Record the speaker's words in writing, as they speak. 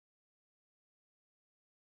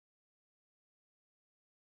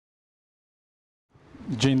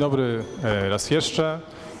Dzień dobry raz jeszcze.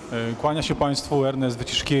 Kłania się Państwu Ernest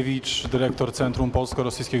Wyciszkiewicz, dyrektor Centrum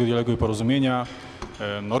Polsko-Rosyjskiego Dialogu i Porozumienia,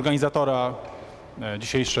 organizatora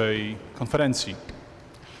dzisiejszej konferencji.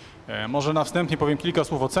 Może na wstępie powiem kilka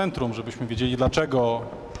słów o Centrum, żebyśmy wiedzieli, dlaczego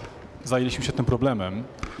zajęliśmy się tym problemem.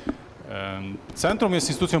 Centrum jest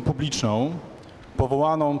instytucją publiczną,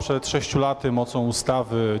 powołaną przed 6 laty mocą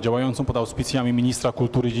ustawy, działającą pod auspicjami ministra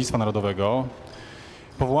kultury i dziedzictwa narodowego.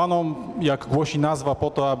 Powołaną, jak głosi nazwa, po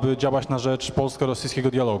to, aby działać na rzecz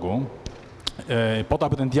polsko-rosyjskiego dialogu, po to,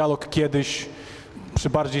 aby ten dialog kiedyś przy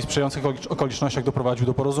bardziej sprzyjających okolicznościach doprowadził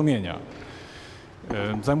do porozumienia.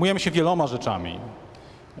 Zajmujemy się wieloma rzeczami,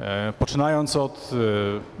 poczynając od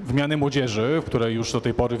wymiany młodzieży, w której już do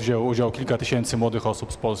tej pory wzięło udział kilka tysięcy młodych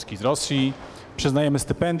osób z Polski i z Rosji. Przyznajemy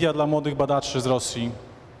stypendia dla młodych badaczy z Rosji.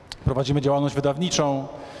 Prowadzimy działalność wydawniczą.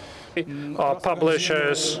 Our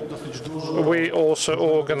publishers, we also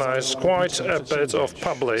organize quite a bit of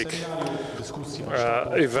public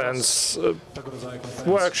events,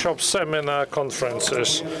 workshops, seminar,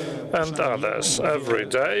 conferences and others. Every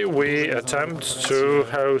day we attempt to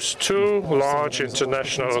host 2 large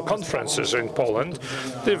international conferences in Poland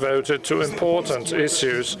devoted to important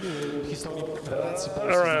issues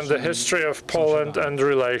around the history of Poland and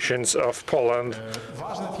relations of Poland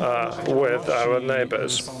with our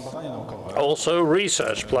neighbors. Also,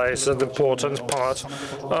 research plays an important part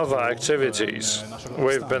of our activities.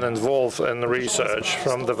 We've been involved in research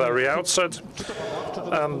from the very outset,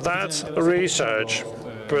 and that research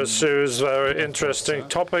pursues very interesting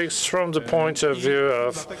topics from the point of view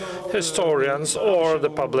of historians or the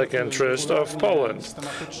public interest of Poland.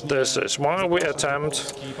 This is why we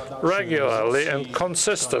attempt regularly and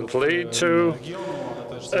consistently to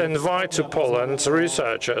invite to Poland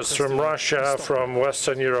researchers from Russia, from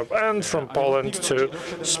Western Europe and from Poland to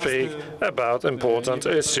speak about important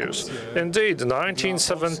issues. Indeed,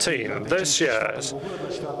 1917, this year's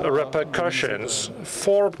repercussions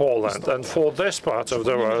for Poland and for this part of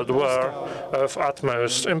the world were of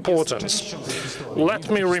utmost importance.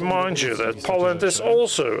 Let me remind you that Poland is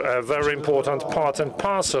also a very important part and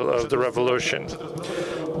parcel of the revolution.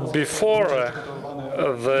 Before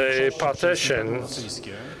the partition,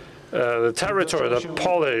 the territory that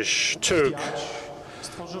Polish took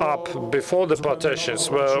up before the partitions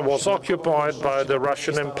was occupied by the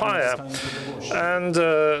Russian Empire, and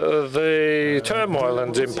the turmoil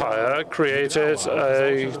in the empire created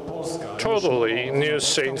a totally new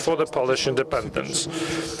scene for the Polish independence.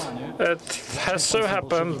 It has so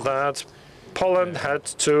happened that Poland had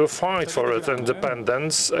to fight for its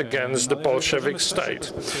independence against the Bolshevik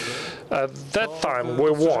state. At that time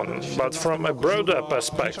we won, but from a broader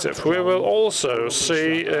perspective we will also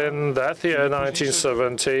see in that year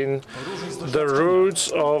 1917 the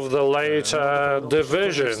roots of the later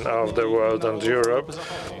division of the world and Europe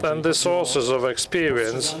and the sources of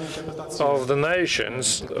experience of the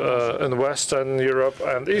nations in Western Europe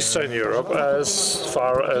and Eastern Europe as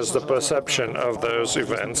far as the perception of those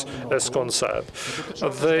events is concerned.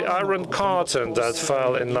 The Iron Curtain that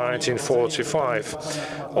fell in 1945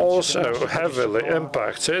 also heavily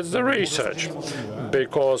impacted the research,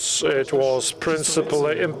 because it was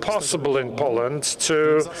principally impossible in Poland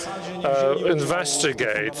to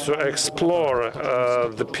investigate, to explore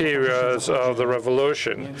the period of the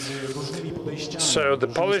revolution. So the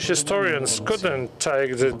Polish historians couldn't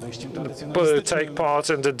take part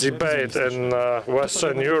in the debate in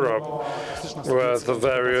Western Europe with the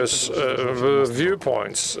various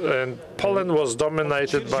viewpoints, and Poland was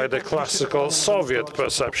dominated by the classical Soviet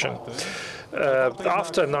perception.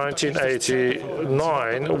 After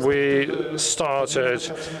 1989, we started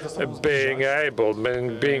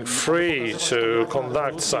being free to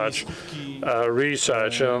conduct such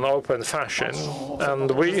research in an open fashion,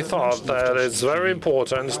 and we thought that it's very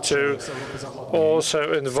important to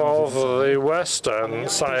also involve the Western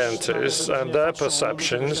scientists and their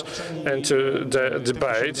perceptions into the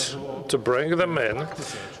debate, to bring them in,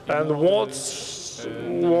 and what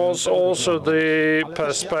was also the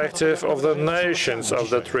perspective of the nations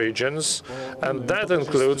of that regions, and that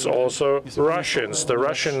includes also Russians, the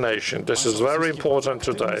Russian nation. This is very important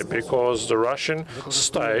today because the Russian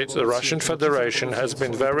state, the Russian Federation, has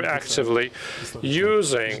been very actively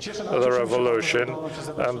using the revolution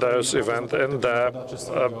and those events in their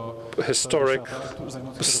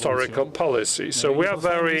historical policy. So we are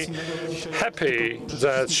very happy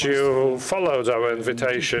that you followed our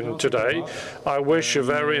invitation today. I wish you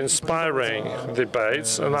very inspiring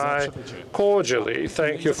debates, and I cordially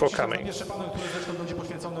thank you for coming.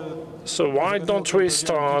 So why don't we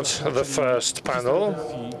start the first panel?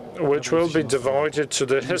 which will be devoted to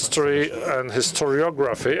the history and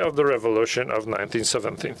historiography of the revolution of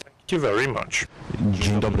 1917. Thank you very much.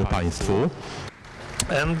 Dzień dobry Państwu.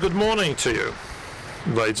 And good morning to you,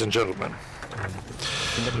 ladies and gentlemen.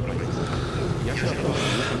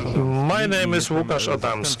 My name is Łukasz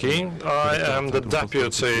Adamski. I am the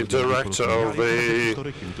Deputy Director of the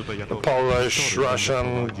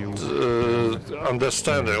Polish-Russian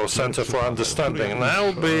Understanding, or Center for Understanding, and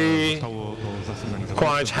I'll be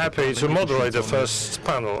quite happy to moderate the first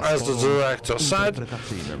panel. As the director said,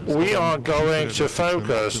 we are going to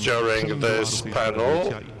focus during this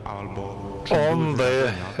panel on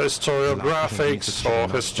the historiographics or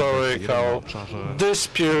historical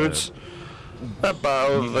disputes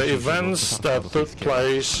about the events that took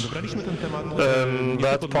place in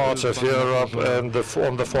that part of Europe and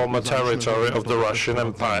on the former territory of the Russian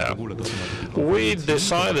Empire. We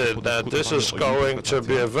decided that this is going to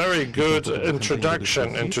be a very good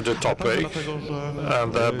introduction into the topic,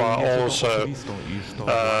 and thereby also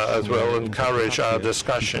it will encourage our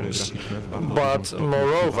discussions. But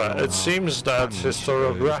moreover, it seems that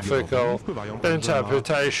historiographical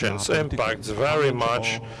interpretations impact very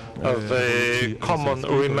much of the common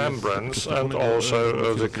remembrance and also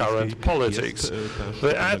of the current politics.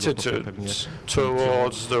 The attitude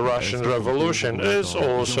towards the Russian Revolution is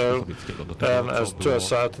also, as to a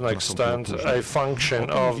certain extent, a function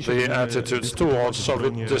of the attitudes towards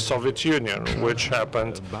the Soviet Union, which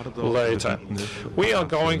happened later. We are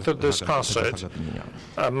going to discuss it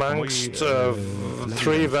amongst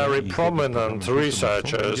three very prominent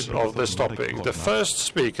researchers of this topic. The first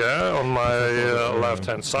speaker on my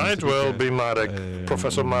left-hand side will be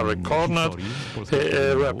Professor Marek Kornat.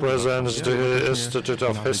 He represents the Institute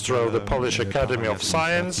of History of the Polish Academy of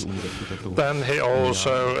Science. Then he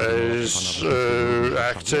also is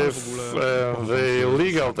active in the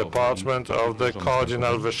legal department of the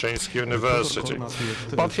Cardinal Wyszyński University.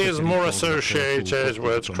 But he is more associated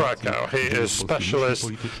with Krakow. He is specialist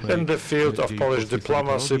in the field of Polish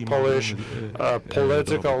diplomacy, Polish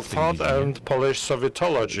political thought, and Polish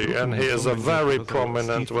sovietology, and he is a very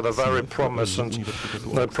prominent, with a very prominent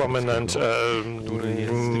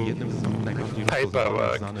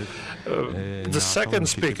paperwork. The second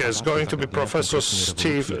speaker is going to be Professor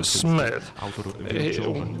Steve Smith,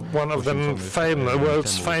 one of the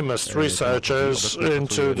world's famous researchers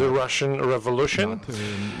into the Russian Revolution,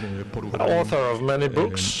 author of many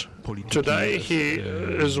books. Today he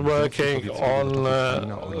is working on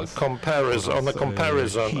a comparison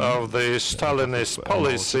of the Stalinist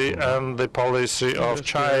policy and the policy of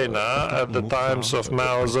China at the times of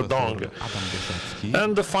Mao Zedong.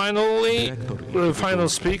 And the final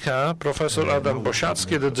speaker, Professor Adam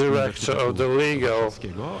Bosiacki, the director of the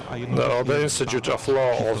Institute of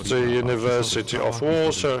Law of the University of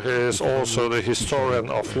Warsaw. He is also the historian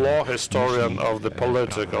of law, historian of the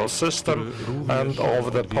political system and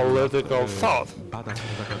of the political thought.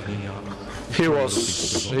 He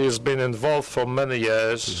has been involved for many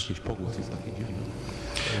years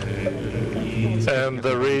in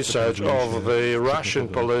the research of the Russian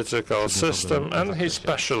political system, and he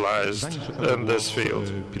specialized in this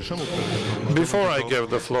field. Before I give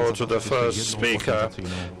the floor to the first speaker,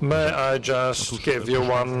 may I just give you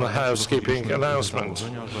one housekeeping announcement.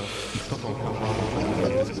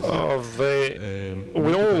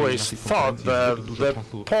 We always thought that the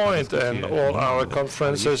point in all our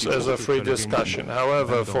conferences is a free discussion.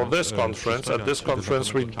 However, for this conference, at this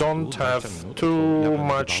conference, we don't have too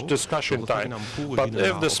much discussion time. But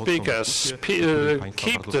if the speakers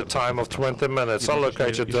keep the time of 20 minutes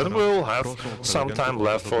allocated, then we'll have some time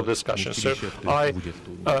left for discussion. So I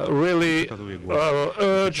really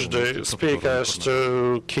urge the speakers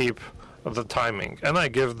to keep the timing. And I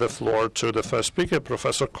give the floor to the first speaker,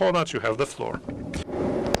 Professor Kornat. You have the floor.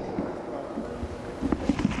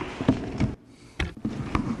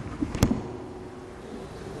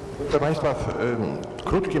 Proszę Państwa, w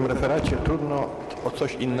krótkim referacie trudno o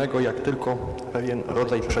coś innego jak tylko pewien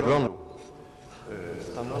rodzaj przeglądu.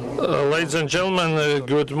 Ladies and gentlemen,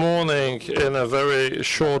 good morning. In a very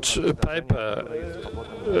short paper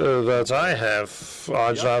that I have,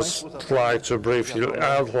 I just like to briefly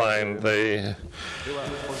outline the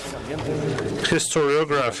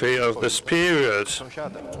historiography of this period.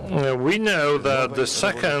 We know that the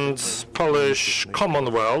Second Polish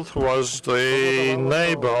Commonwealth was the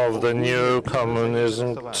neighbor of the new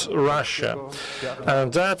communist Russia,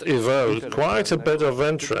 and that evoked quite a bit of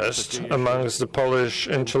interest amongst the Polish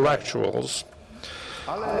intellectuals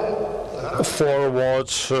for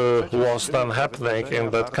what was then happening in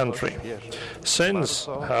that country. Since,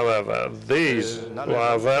 however, these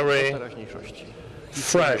were very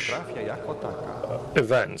fresh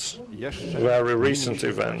events, very recent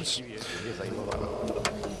events.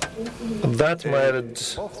 That made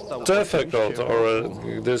it difficult, or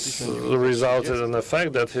this resulted in the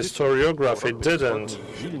fact that historiography didn't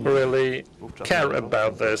really care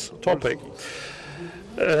about this topic.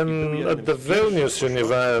 At the Vilnius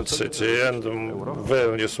University, and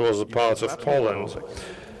Vilnius was a part of Poland,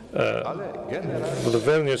 the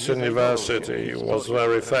Vilnius University was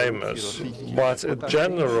very famous, but it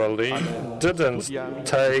generally didn't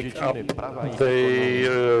take up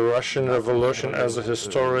the Russian Revolution as a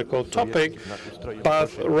historical topic,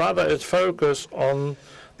 but rather it focused on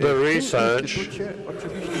the research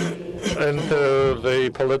into the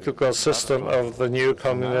political system of the new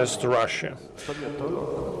communist Russia.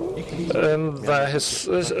 In the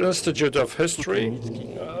Institute of History,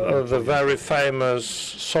 the very famous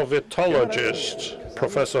sovietologist,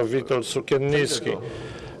 Professor Witold Sukiennicki,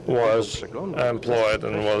 was employed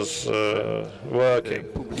and was working.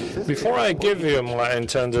 Before I give you my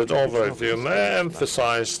intended overview, may I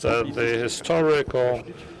emphasize that the historical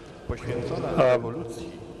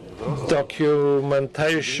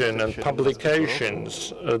documentation and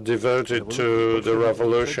publications devoted to the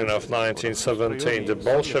revolution of 1917, the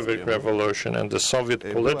Bolshevik Revolution and the Soviet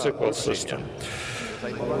political system,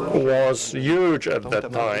 was huge at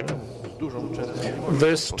that time.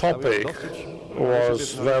 This topic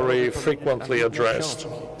was very frequently addressed.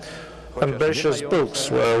 Ambitious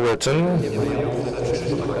books were written,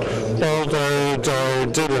 although they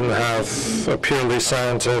didn't have a purely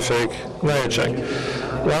scientific nature.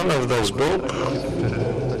 One of those books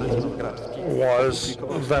was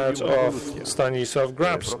that of Stanisław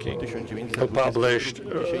Grabski, who published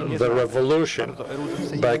The Revolution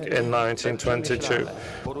back in 1922.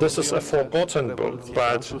 This is a forgotten book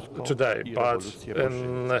today, but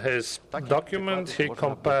in his document he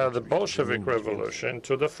compared the Bolshevik Revolution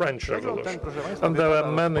to the French Revolution. And there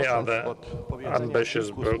are many other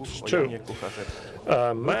ambitious books too.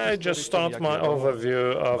 May I just start my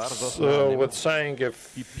overview with saying a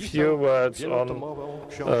few words on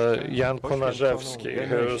Jan Konarzewski,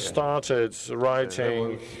 who started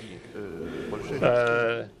writing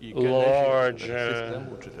a large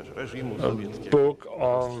book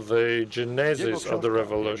on the genesis of the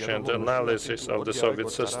revolution, the analysis of the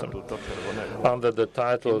Soviet system, under the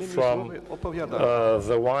title From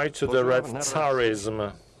the White to the Red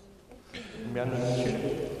Tsarism.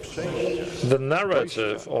 The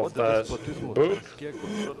narrative of that book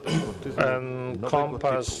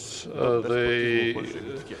encompassed the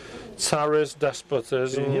Tsarist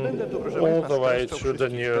despotism all the way through the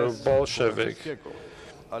new Bolshevik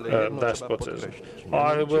despotism.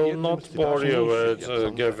 I will not bore you with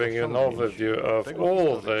giving an overview of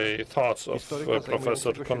all the thoughts of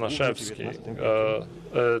Professor Konarzewski.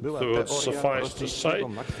 It would suffice to say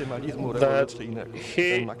that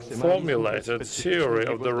he formulated a theory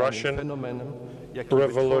of the Russian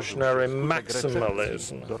revolutionary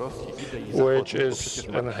maximalism, which is,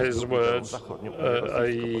 in his words, a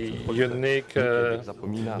unique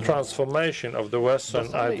transformation of the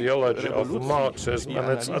Western ideology of Marxism and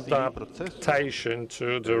its adaptation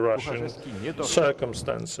to the Russian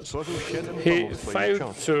circumstances. He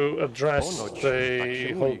failed to address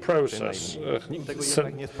the whole process.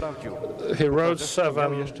 He wrote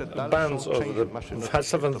 7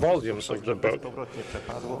 volumes of the book,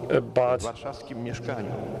 but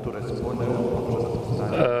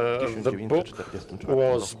the book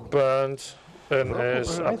was burnt in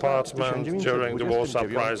his apartment during the Warsaw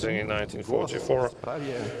Uprising in 1944.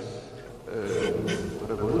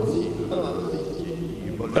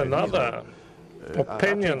 Another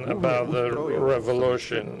opinion about the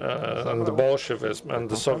revolution and the Bolshevism and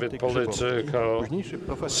the Soviet political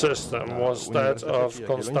system was that of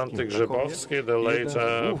Konstanty Grzybowski, the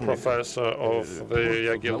later professor of the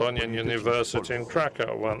Jagiellonian University in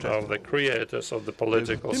Krakow, one of the creators of the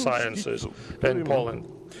political sciences in Poland.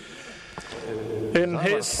 In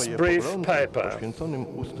his brief paper,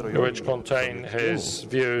 which contained his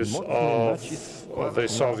views of the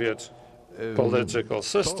Soviet political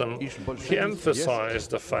system, he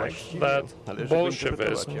emphasized the fact that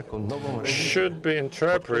Bolshevism should be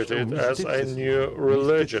interpreted as a new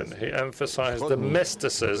religion. He emphasized the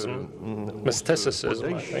mysticism, I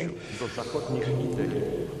think,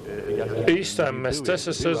 Eastern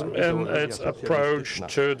mysticism in its approach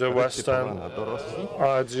to the Western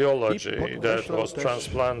ideology that was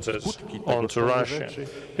transplanted onto Russia.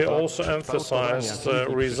 He also emphasized the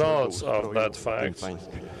results of that fact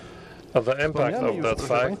the impact of that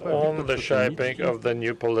fact on the shaping of the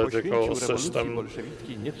new political system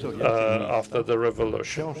after the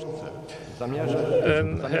revolution.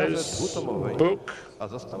 In his book,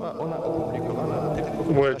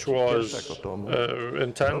 which was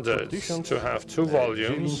intended to have 2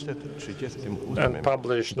 volumes and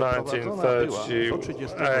published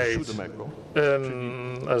 1938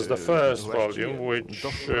 as the first volume, which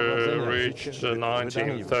reached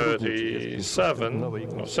 1937,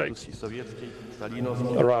 or 6,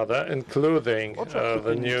 rather, including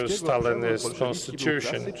the new Stalinist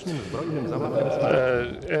constitution.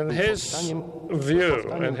 In his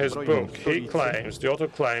view, in his book, he claims, the author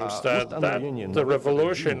claims that the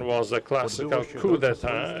revolution was a classical coup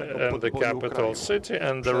d'etat in the capital city,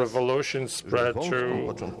 and the revolution spread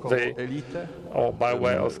through or by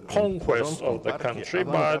way of conquest of the country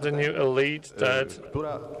by the new elite that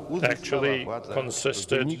actually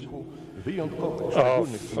consisted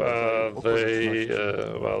of the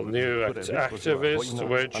new activists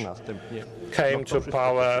which came to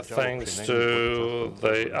power thanks to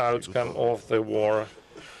the outcome of the war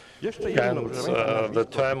and the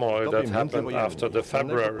turmoil that happened after the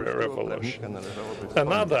February Revolution.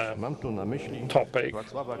 Another topic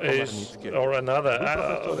is, or another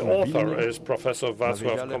author is Professor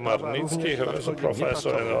Wacław Komornicki, who is a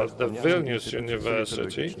professor at the Vilnius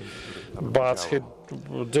University, but he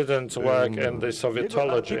didn't work in the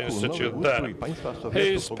Sovietology Institute there.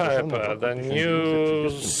 His paper, The New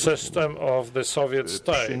System of the Soviet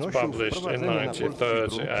State, published in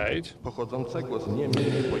 1938,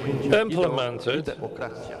 implemented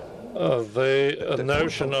the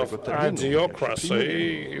notion of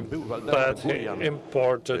idiocracy that he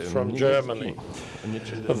imported from Germany.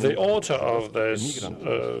 The author of this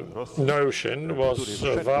notion was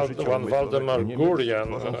one Waldemar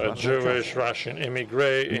Gurian, a Jewish Russian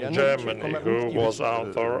immigrant in Germany, who was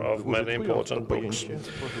author of many important books.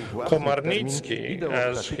 Komornicki,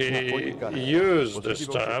 as he used this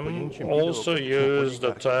term, also used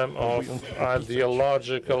the term of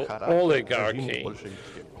ideological oligarchy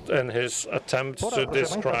in his attempts to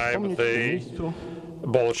describe the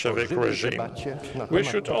Bolshevik regime. We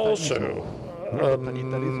should also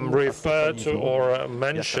refer to or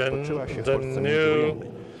mention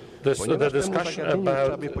the discussion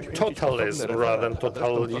about totalism rather than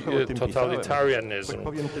totalitarianism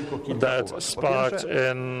that sparked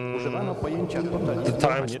in the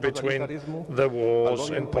times between the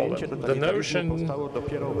wars in Poland. The notion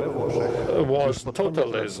was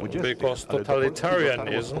totalism because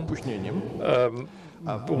totalitarianism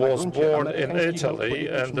was born in Italy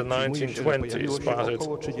in the 1920s, but it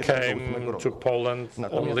came to Poland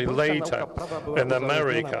only later. In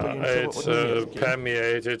America, it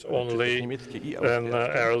permeated only in the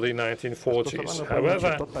early 1940s.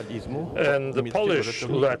 However, in the Polish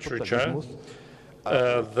literature,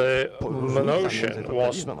 the notion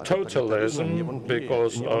was totalism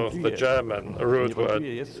because of the German root word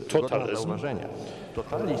totalism.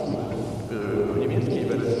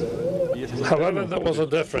 However, there was a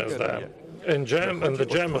difference there. In the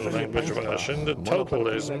German language version, the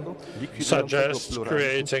totalism suggests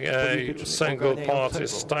creating a single-party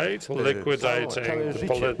state, liquidating the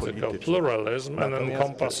political pluralism and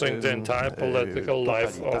encompassing the entire political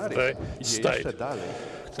life of the state.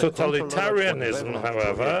 Totalitarianism,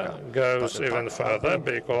 however, goes even further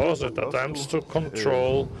because it attempts to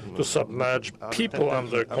submerge people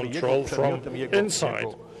under control from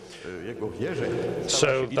inside,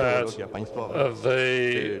 so that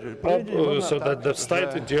the state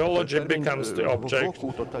ideology becomes the object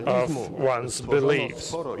of one's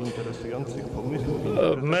beliefs.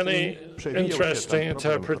 Many interesting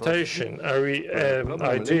interpretation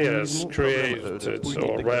ideas created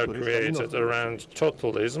or were created around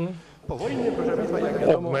totalism,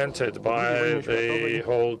 augmented by the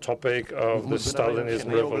whole topic of the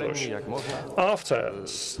Stalinism revolution. After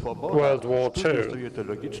World War II,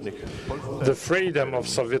 the freedom of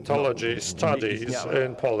Sovietology studies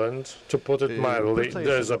in Poland, to put it mildly,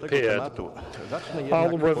 disappeared.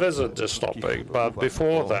 I'll revisit this topic, but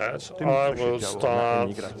before that, I will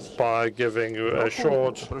start by giving you a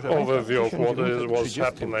short overview of what was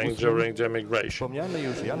happening during the immigration.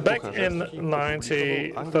 Back in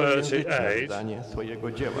 1938,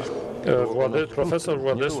 Professor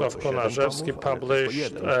Władysław Konarzewski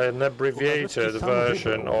published an abbreviated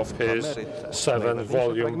version of his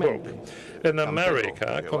 7-volume book. In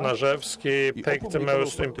America, Konarzewski picked the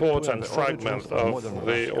most important fragment of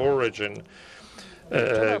the origin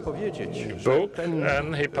book,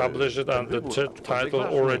 and he published it under the title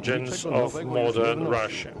Origins of Modern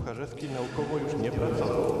Russia.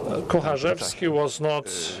 Kucharzewski was not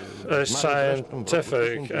a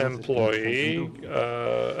scientific employee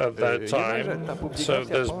at that time, so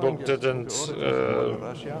this book didn't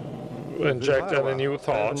inject any new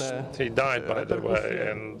thoughts. He died, by the way,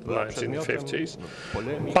 in the 1950s.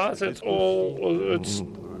 But it's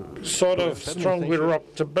sort of strongly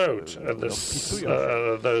rocked the boat at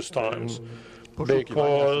those times,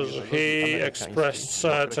 because he expressed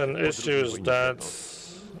certain issues that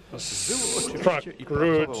struck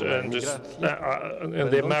root in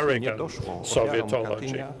the American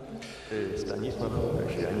sovietology.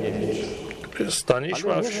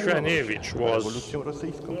 Stanisław Świaniewicz was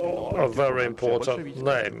a very important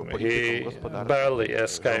name. He barely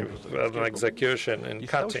escaped an execution in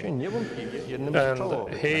Katyn,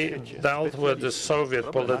 and he dealt with the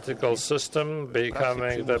Soviet political system,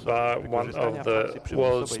 becoming one of the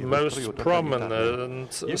world's most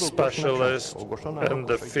prominent specialists in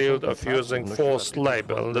the field of using forced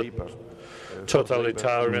labor in the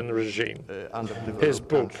totalitarian regime. His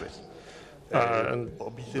book,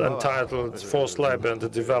 entitled Forced Labor in the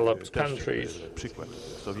Developed Countries,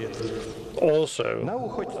 also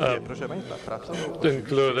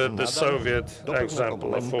included the Soviet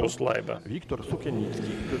example of forced labor.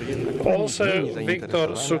 Also,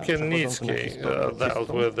 Viktor Sukiennicki dealt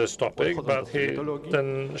with this topic, but he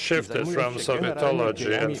then shifted from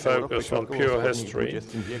sovietology and focused on pure history,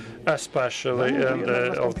 especially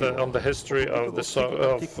on the history of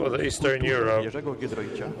the Eastern Europe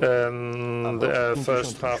in the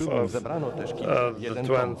first half of the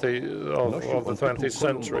 20th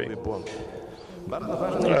century.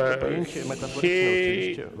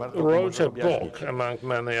 He wrote a book, among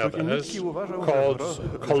many others, called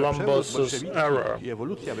Columbus's Error.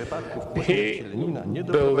 He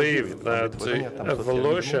believed that the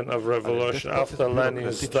evolution of revolution after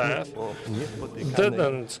Lenin's death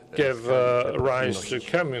didn't give rise to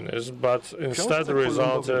communism, but instead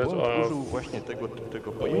resulted of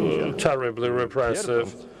terribly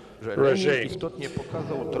repressive regime.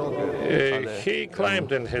 He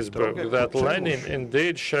claimed in his book that Lenin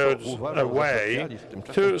indeed showed a way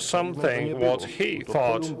to something what he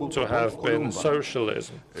thought to have been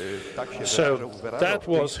socialism. So that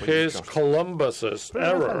was his Columbus's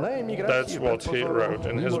error. That's what he wrote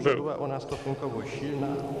in his book.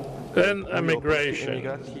 In emigration,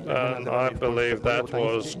 and I believe that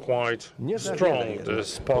was quite strong,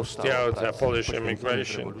 this post-Yalta Polish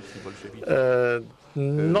immigration.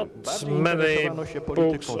 Not many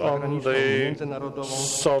books on the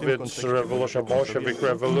Soviet revolution, Bolshevik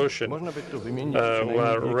revolution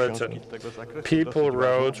were written. People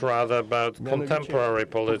wrote rather about contemporary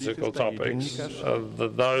political topics.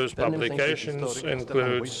 Those publications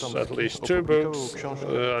include at least two books.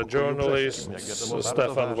 A journalist,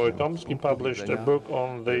 Stefan Wojtomski, published a book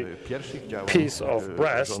on the Peace of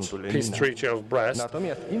Brest, Peace Treaty of Brest,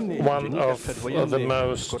 one of the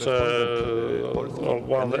most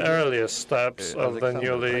one of the earliest steps of the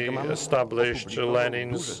newly established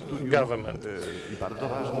Lenin's government.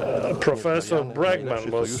 Professor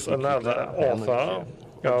Bregman was another author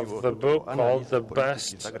of the book called The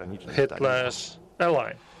Best Hitler's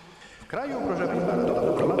Ally,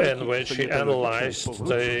 in which he analyzed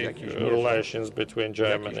the relations between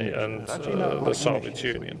Germany and the Soviet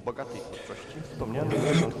Union.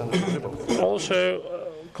 Also,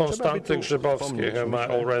 Konstanty Grzybowski, whom I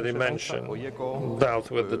already mentioned,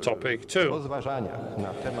 dealt with the topic too.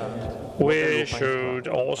 We should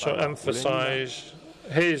also emphasize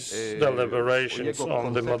his deliberations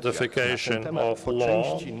on the modification of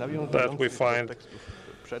law that we find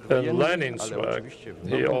in Lenin's work.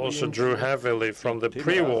 He also drew heavily from the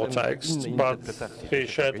pre-war texts, but he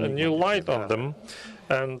shed a new light on them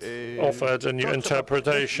and offered a new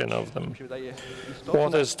interpretation of them.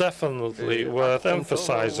 What is definitely worth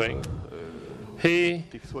emphasizing, he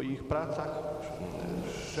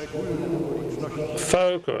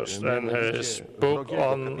focused in his book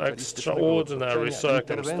on extraordinary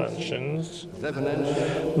circumstances,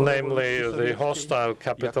 namely the hostile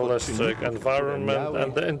capitalistic environment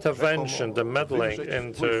and the intervention, the meddling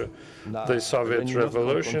into the Soviet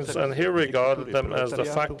revolutions, and he regarded them as the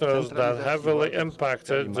factors that heavily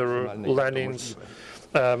impacted Lenin's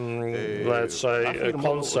let's say,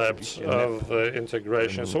 concept of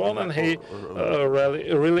integration and so on, and he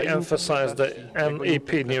really emphasized the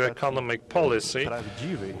NEP, New Economic Policy,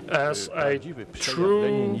 as a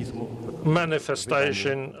true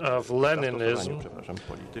manifestation of Leninism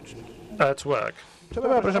at work.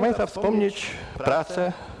 Trzeba, proszę Państwa, wspomnieć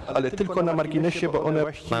pracę ale tylko na marginesie, bo one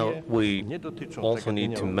Now, we also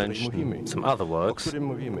need to mention some other works,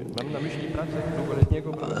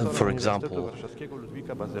 for example,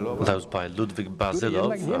 those by Ludwik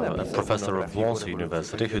Bazylov, a professor of Warsaw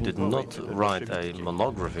University, who did not write a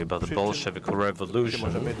monography about the Bolshevik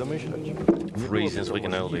Revolution, for reasons we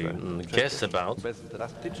can only guess about.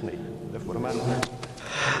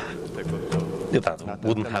 That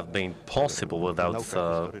wouldn't have been possible without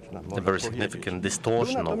a very significant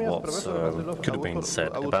distortion of what could have been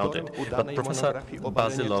said about it. But Professor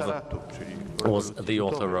Bazylov was the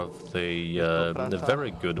author of the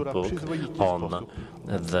very good book on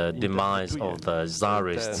the demise of the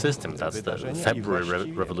Tsarist system. That's the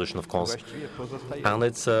February Revolution, of course. And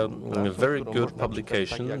it's a very good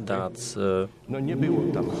publication that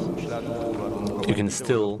you can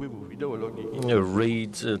still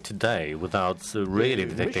read today without really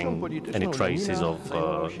detecting any traces of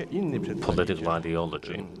political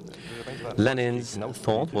ideology. Lenin's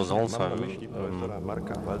thought was also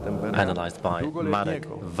analyzed by Marek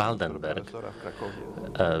Waldenberg,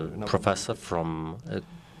 a professor from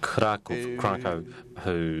Krakow,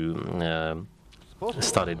 who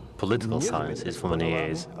studied political sciences for many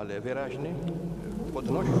years.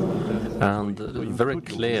 And very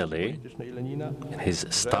clearly, in his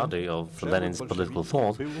study of Lenin's political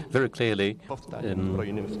thought, very clearly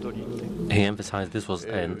he emphasized this was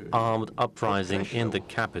an armed uprising in the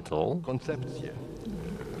capital.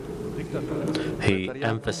 He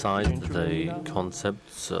emphasized the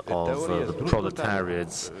concepts of the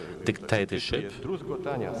proletariat's dictatorship,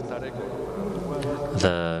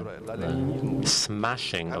 the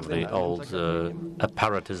smashing of the old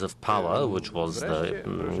apparatus of power, which was the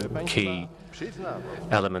key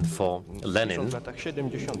element for Lenin.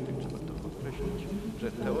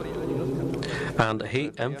 And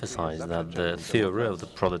he emphasized that the theory of the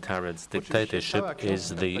proletariat's dictatorship is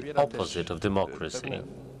the opposite of democracy.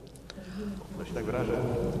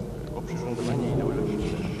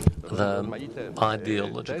 The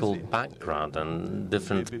ideological background and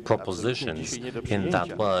different propositions in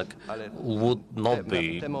that work would not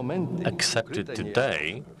be accepted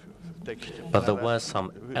today, but there were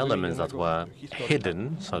some elements that were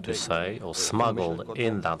hidden, so to say, or smuggled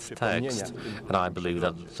in that text, and I believe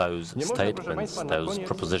that those statements, those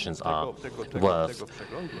propositions are worth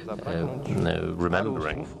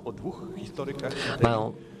remembering.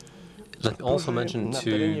 Now, let me also mention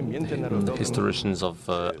two historians of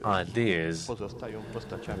ideas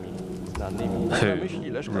who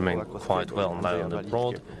remain quite well known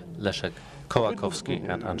abroad, Leszek Kołakowski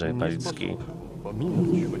and Andrzej Balicki.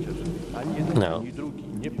 Now,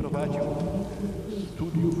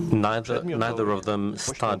 neither of them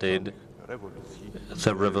studied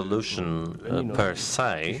the revolution per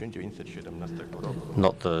se,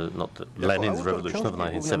 not the Lenin's revolution of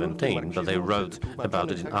 1917, but they wrote about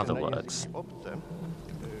it in other works.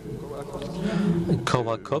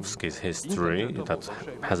 Kołakowski's history, that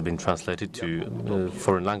has been translated to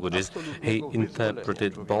foreign languages, he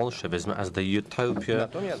interpreted Bolshevism as the utopia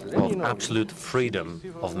of absolute freedom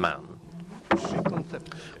of man.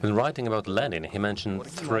 When writing about Lenin, he mentioned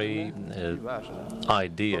three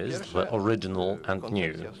ideas that were original and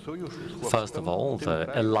new. First of all, the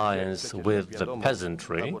alliance with the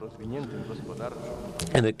peasantry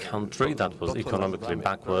in a country that was economically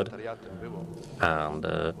backward, and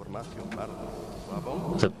the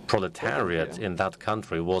proletariat in that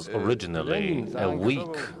country was originally a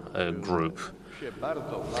weak group.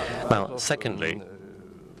 Now, secondly,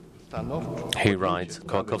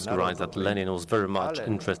 Kołakowski writes that Lenin was very much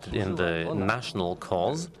interested in the national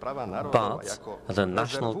cause, but the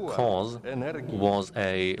national cause was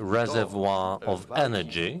a reservoir of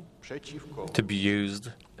energy to be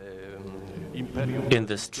used in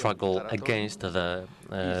the struggle against the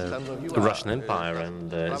Russian Empire and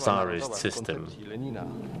the Tsarist system.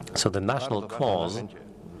 So the national cause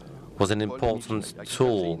was an important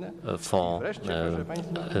tool for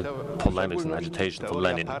polemics and agitation for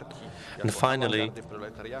Lenin. And finally,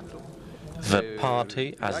 the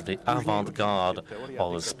party as the avant-garde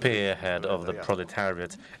or the spearhead of the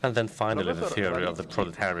proletariat, and then finally the theory of the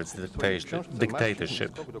proletariat's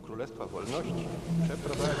dictatorship.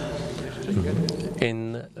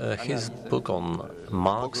 In his book on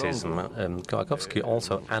Marxism, Kołakowski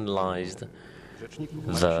also analyzed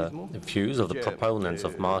the views of the proponents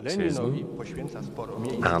of Marxism,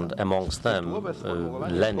 and amongst them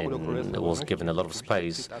Lenin was given a lot of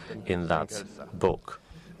space in that book.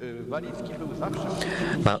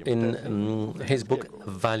 Now, in his book,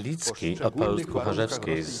 Walicki opposed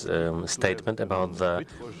Kucharzewski's statement about the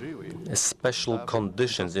special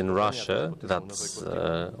conditions in Russia that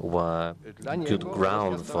were good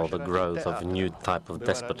ground for the growth of a new type of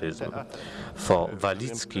despotism. For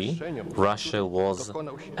Walicki, Russia was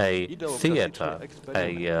a theater,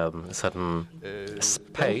 a certain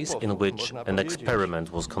space in which an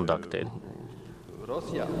experiment was conducted.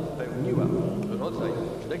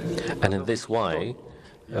 And in this way,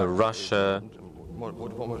 Russia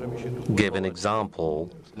gave an example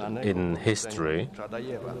in history,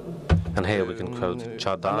 and here we can quote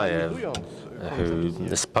Chadayev,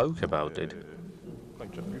 who spoke about it.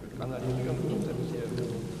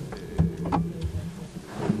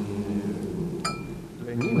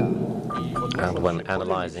 And when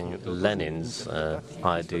analyzing Lenin's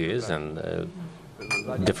ideas and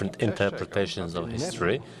different interpretations of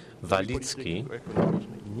history, Walicki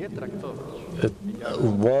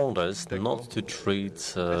warned us not to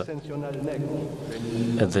treat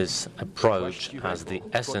this approach as the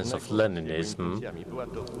essence of Leninism,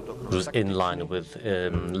 which was in line with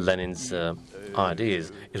Lenin's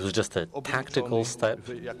ideas. It was just a tactical step,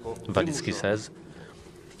 Walicki says,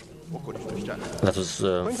 that was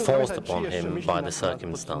forced upon him by the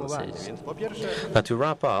circumstances. Now, to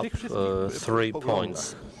wrap up, 3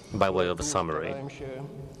 points by way of a summary.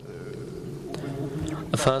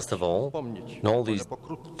 First of all, in all these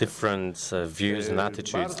different views and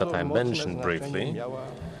attitudes that I mentioned briefly,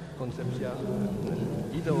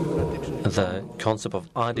 the concept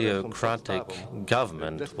of ideocratic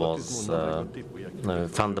government was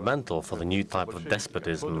fundamental for the new type of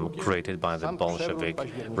despotism created by the Bolshevik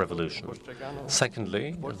Revolution.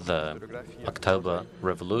 Secondly, the October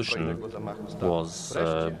Revolution was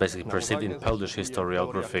basically perceived in Polish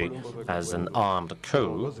historiography as an armed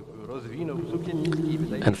coup.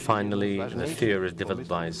 And finally, the theories developed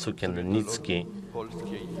by Sukiennicki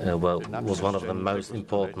was one of the most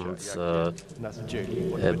important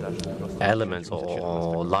elements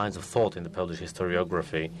or lines of thought in the Polish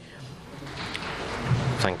historiography.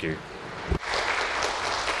 Thank you.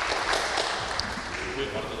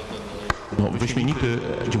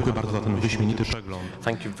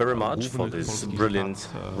 Thank you very much for this brilliant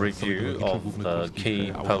review of the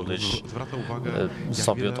key Polish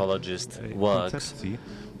sovietologist works.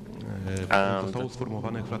 And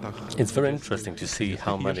it's very interesting to see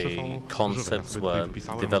how many concepts were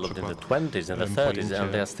developed in the 20s and the 30s,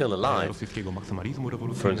 and they are still alive.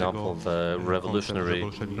 For example, the revolutionary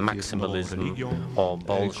maximalism, or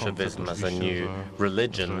Bolshevism as a new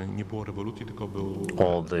religion,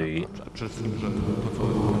 or the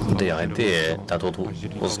idea that what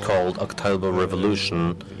was called October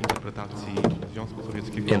Revolution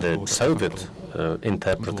in the Soviet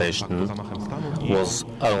interpretation was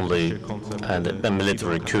only a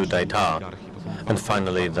military coup d'etat. And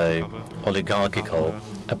finally, the oligarchical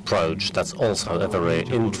approach, that's also a very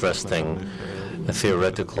interesting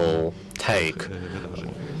theoretical take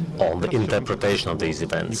on the interpretation of these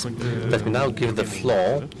events. Let me now give the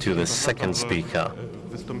floor to the second speaker.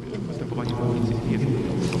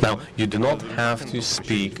 Now, you do not have to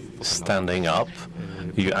speak standing up.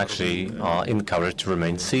 You actually are encouraged to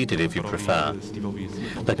remain seated if you prefer.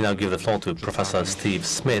 Let me now give the floor to Professor Steve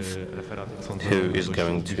Smith, who is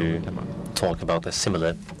going to talk about a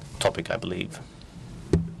similar topic, I believe.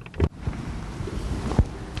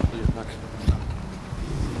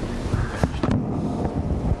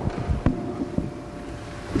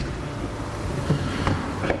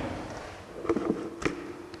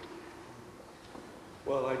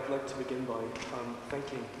 Well, I'd like to begin by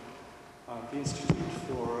thanking the Institute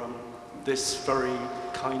for this very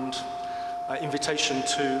kind invitation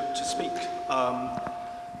to speak.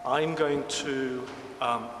 I'm going to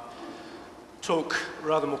talk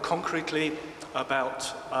rather more concretely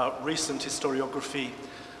about recent historiography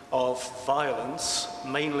of violence,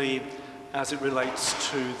 mainly as it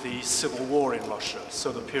relates to the Civil War in Russia,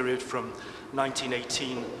 so the period from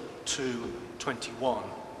 1918 to 21.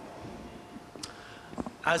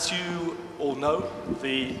 As you all know,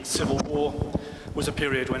 the Civil War was a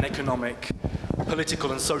period when economic,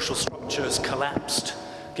 political and social structures collapsed,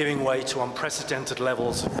 giving way to unprecedented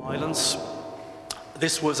levels of violence.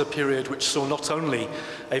 This was a period which saw not only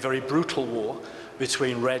a very brutal war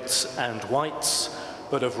between Reds and Whites,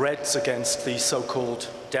 but of Reds against the so-called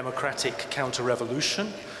democratic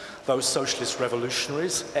counter-revolution, those socialist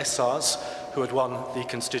revolutionaries, SRs, who had won the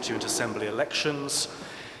Constituent Assembly elections,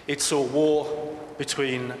 It saw war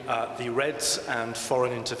between the Reds and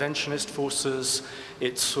foreign interventionist forces.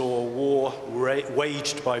 It saw war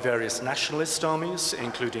waged by various nationalist armies,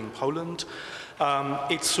 including Poland.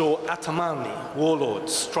 It saw atamani,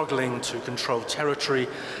 warlords, struggling to control territory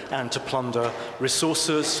and to plunder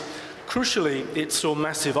resources. Crucially, it saw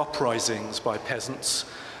massive uprisings by peasants,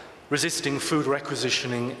 resisting food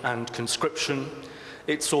requisitioning and conscription.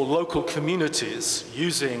 It saw local communities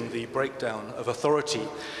using the breakdown of authority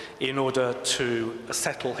in order to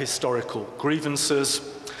settle historical grievances.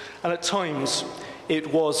 And at times,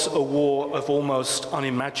 it was a war of almost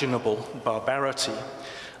unimaginable barbarity,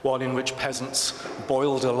 one in which peasants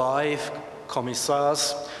boiled alive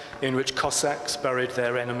commissars, in which Cossacks buried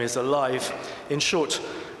their enemies alive. In short,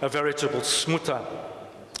 a veritable smuta.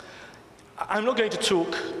 I'm not going to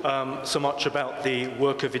talk so much about the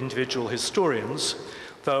work of individual historians,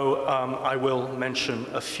 though I will mention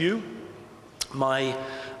a few. My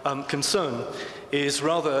concern is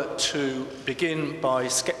rather to begin by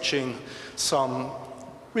sketching some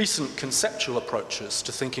recent conceptual approaches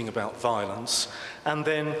to thinking about violence, and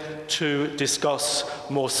then to discuss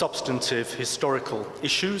more substantive historical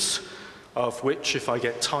issues, of which, if I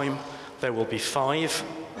get time, there will be 5.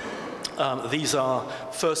 These are,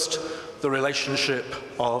 first, the relationship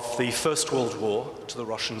of the First World War to the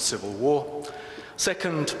Russian Civil War.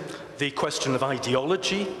 Second, the question of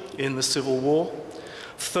ideology in the Civil War.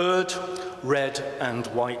 Third, red and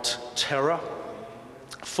white terror.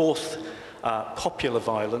 Fourth, popular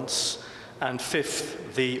violence. And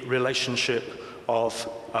fifth, the relationship of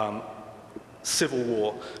civil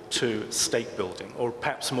war to state building, or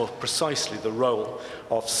perhaps more precisely, the role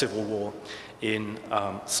of civil war in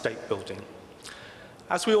state building.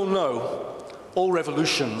 As we all know, all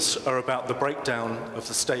revolutions are about the breakdown of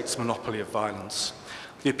the state's monopoly of violence,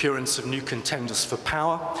 the appearance of new contenders for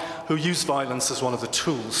power who use violence as one of the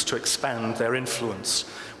tools to expand their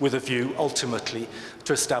influence, with a view ultimately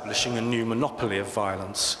to establishing a new monopoly of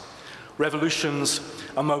violence. Revolutions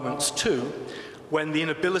are moments too when the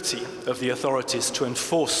inability of the authorities to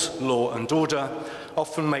enforce law and order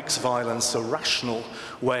often makes violence a rational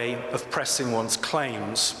way of pressing one's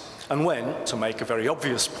claims, and when, to make a very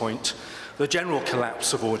obvious point, the general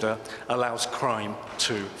collapse of order allows crime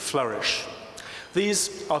to flourish.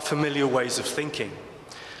 These are familiar ways of thinking,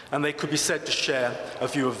 and they could be said to share a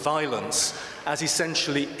view of violence as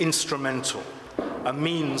essentially instrumental, a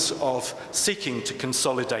means of seeking to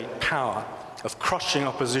consolidate power, of crushing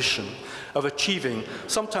opposition, of achieving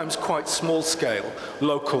sometimes quite small-scale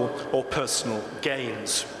local or personal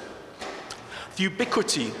gains. The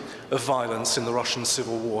ubiquity of violence in the Russian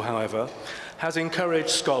Civil War, however, has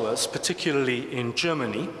encouraged scholars, particularly in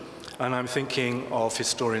Germany, and I'm thinking of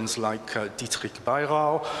historians like Dietrich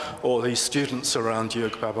Bayrau or the students around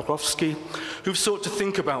Jörg Baborowski, who've sought to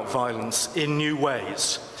think about violence in new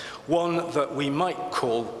ways, one that we might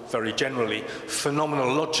call, very generally,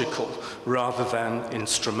 phenomenological rather than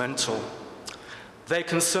instrumental. They're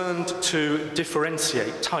concerned to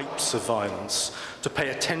differentiate types of violence, to pay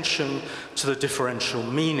attention to the differential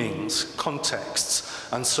meanings, contexts,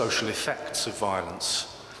 and social effects of violence.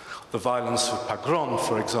 The violence of a pogrom,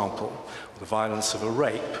 for example, the violence of a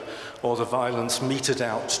rape, or the violence meted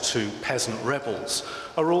out to peasant rebels,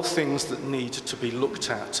 are all things that need to be looked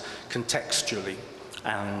at contextually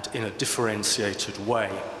and in a differentiated way.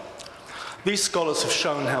 These scholars have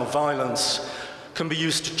shown how violence can be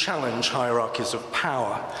used to challenge hierarchies of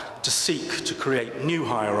power, to seek to create new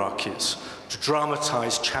hierarchies, to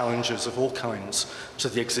dramatize challenges of all kinds to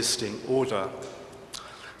the existing order.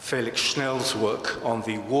 Felix Schnell's work on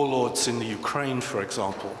the warlords in the Ukraine, for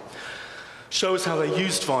example, shows how they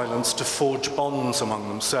used violence to forge bonds among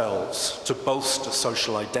themselves, to bolster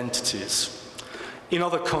social identities. In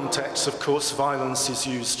other contexts, of course, violence is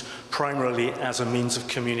used primarily as a means of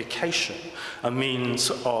communication, a means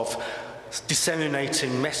of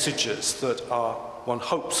disseminating messages that one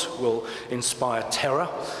hopes will inspire terror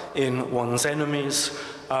in one's enemies,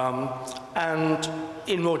 and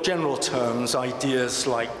in more general terms, ideas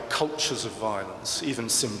like cultures of violence, even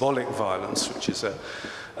symbolic violence, which is a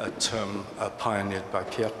term pioneered by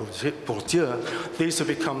Pierre Bourdieu. These have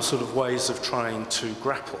become sort of ways of trying to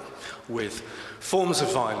grapple with forms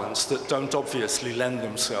of violence that don't obviously lend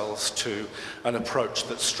themselves to an approach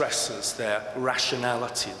that stresses their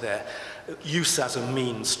rationality, their use as a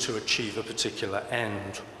means to achieve a particular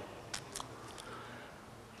end.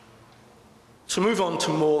 To move on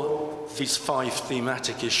to these 5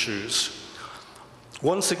 thematic issues,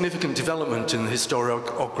 one significant development in the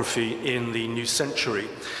historiography in the new century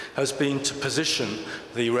has been to position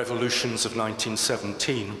the revolutions of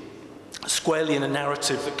 1917 squarely in a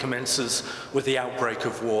narrative that commences with the outbreak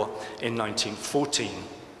of war in 1914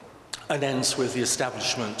 and ends with the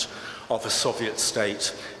establishment of a Soviet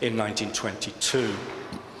state in 1922.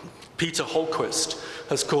 Peter Holquist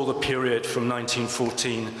has called the period from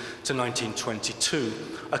 1914 to 1922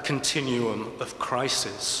 a continuum of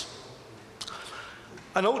crisis.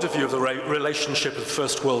 An older view of the relationship of the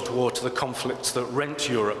First World War to the conflicts that rent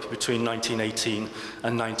Europe between 1918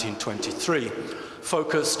 and 1923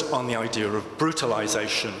 focused on the idea of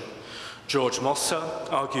brutalization. George Mosse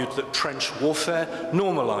argued that trench warfare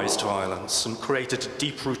normalized violence and created a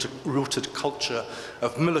deep-rooted culture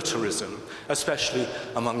of militarism, especially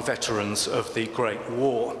among veterans of the Great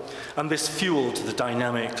War. And this fueled the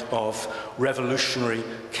dynamic of revolutionary,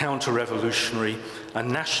 counter-revolutionary, and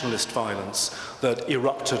nationalist violence that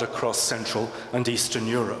erupted across Central and Eastern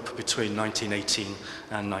Europe between 1918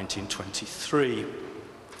 and 1923.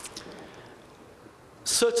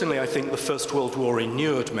 Certainly, I think the First World War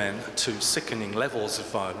inured men to sickening levels of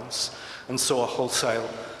violence and saw a wholesale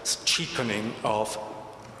cheapening of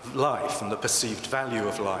life and the perceived value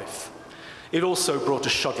of life. It also brought a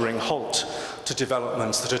shuddering halt to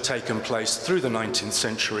developments that had taken place through the 19th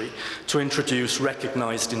century to introduce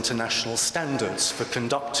recognized international standards for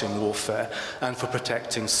conducting warfare and for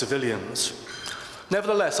protecting civilians.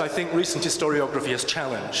 Nevertheless, I think recent historiography has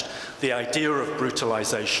challenged the idea of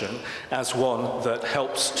brutalization as one that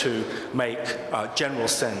helps to make a general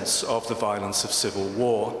sense of the violence of civil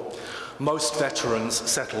war. Most veterans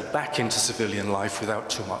settled back into civilian life without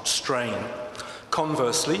too much strain.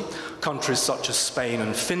 Conversely, countries such as Spain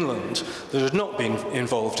and Finland that had not been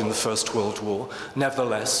involved in the First World War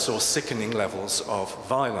nevertheless saw sickening levels of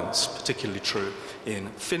violence, particularly true in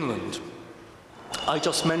Finland. I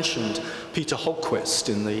just mentioned Peter Holquist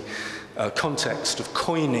in the context of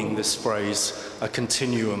coining this phrase, a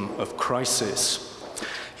continuum of crisis.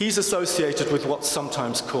 He's associated with what's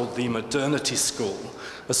sometimes called the modernity school,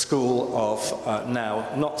 a school of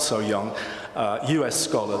now not so young US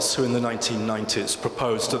scholars who in the 1990s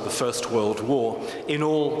proposed that the First World War in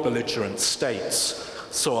all belligerent states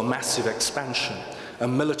saw a massive expansion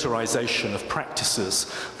and militarization of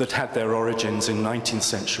practices that had their origins in 19th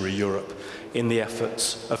century Europe in the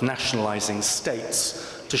efforts of nationalizing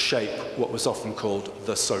states to shape what was often called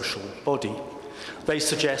the social body. They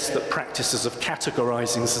suggest that practices of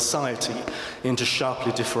categorizing society into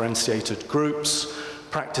sharply differentiated groups,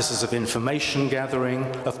 practices of information gathering,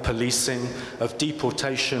 of policing, of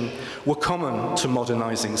deportation were common to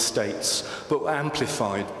modernizing states, but were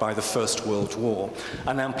amplified by the First World War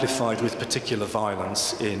and amplified with particular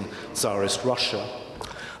violence in Tsarist Russia.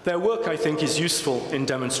 Their work, I think, is useful in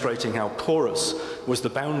demonstrating how porous was the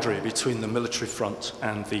boundary between the military front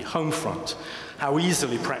and the home front, how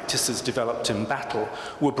easily practices developed in battle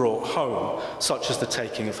were brought home, such as the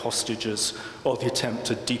taking of hostages or the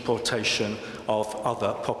attempted deportation of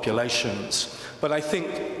other populations. But I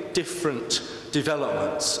think different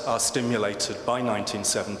developments are stimulated by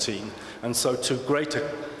 1917, and so too great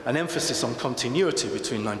an emphasis on continuity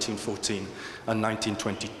between 1914 and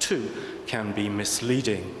 1922 can be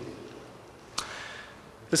misleading.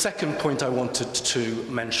 The second point I wanted to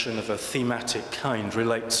mention of a thematic kind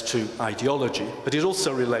relates to ideology, but it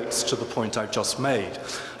also relates to the point I've just made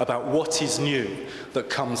about what is new that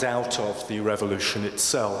comes out of the revolution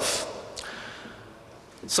itself.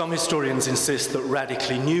 Some historians insist that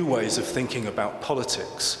radically new ways of thinking about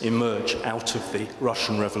politics emerge out of the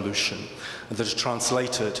Russian Revolution and that are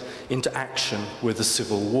translated into action with the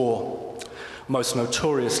Civil War. Most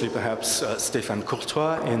notoriously, perhaps, Stéphane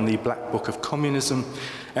Courtois, in the Black Book of Communism,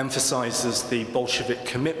 emphasizes the Bolshevik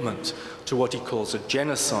commitment to what he calls a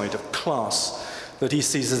genocide of class that he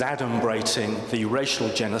sees as adumbrating the racial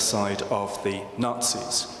genocide of the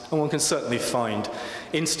Nazis. And one can certainly find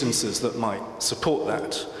instances that might support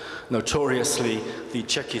that. Notoriously, the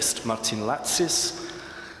Czechist Martin Latsis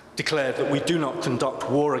declared that we do not conduct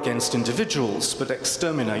war against individuals, but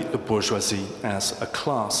exterminate the bourgeoisie as a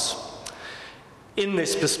class. In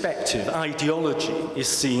this perspective, ideology is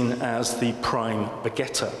seen as the prime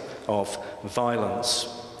begetter of violence.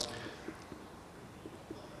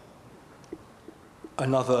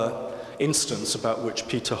 Another instance about which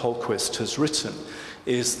Peter Holquist has written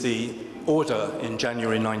is the order in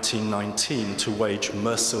January 1919 to wage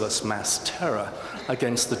merciless mass terror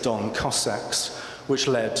against the Don Cossacks, which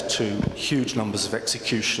led to huge numbers of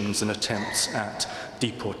executions and attempts at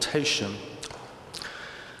deportation.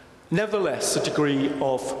 Nevertheless, a degree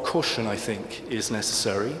of caution, I think, is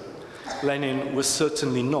necessary. Lenin was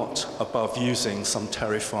certainly not above using some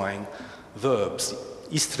terrifying verbs.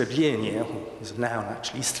 Istreblение is a noun,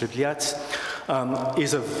 actually, istrebliat,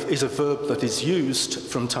 is a verb that is used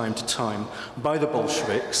from time to time by the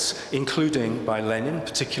Bolsheviks, including by Lenin,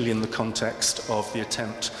 particularly in the context of the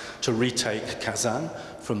attempt to retake Kazan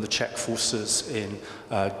from the Czech forces in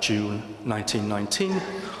June 1919.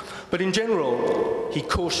 But in general, he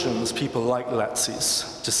cautions people like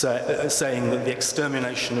Latsis to saying that the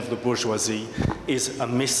extermination of the bourgeoisie is a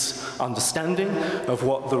misunderstanding of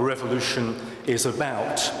what the revolution is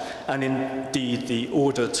about. And indeed, the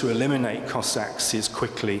order to eliminate Cossacks is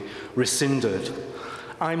quickly rescinded.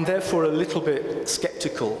 I'm therefore a little bit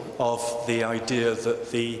skeptical of the idea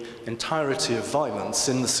that the entirety of violence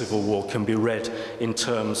in the Civil War can be read in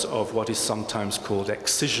terms of what is sometimes called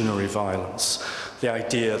excisionary violence. The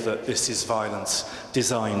idea that this is violence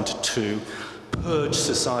designed to purge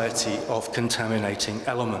society of contaminating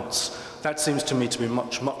elements. That seems to me to be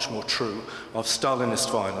much, much more true of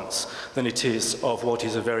Stalinist violence than it is of what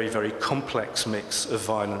is a very, very complex mix of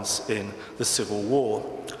violence in the Civil War.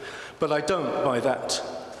 But I don't, by that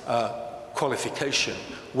qualification,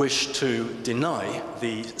 wish to deny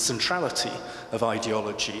the centrality of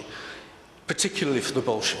ideology, particularly for the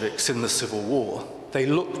Bolsheviks in the Civil War. They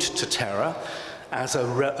looked to terror as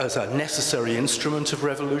a necessary instrument of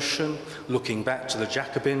revolution, looking back to the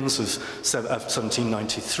Jacobins of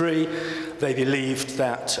 1793. They believed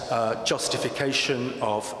that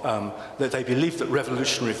they believed that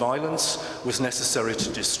revolutionary violence was necessary to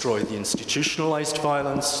destroy the institutionalized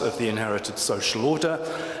violence of the inherited social order,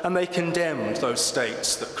 and they condemned those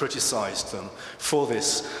states that criticized them for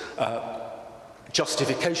this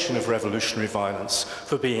justification of revolutionary violence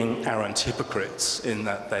for being arrant hypocrites in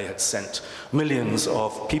that they had sent millions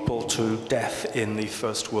of people to death in the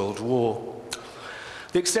First World War.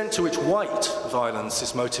 The extent to which white violence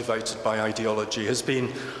is motivated by ideology has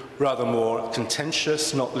been rather more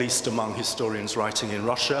contentious, not least among historians writing in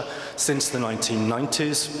Russia since the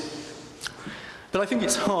 1990s. But I think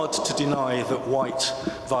it's hard to deny that white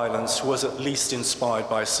violence was at least inspired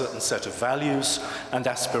by a certain set of values and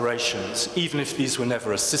aspirations, even if these were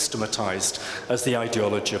never as systematized as the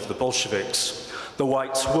ideology of the Bolsheviks. The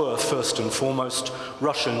whites were, first and foremost,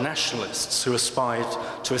 Russian nationalists who aspired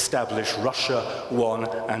to establish Russia one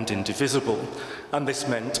and indivisible. And this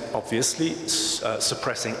meant, obviously,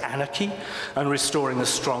 suppressing anarchy and restoring a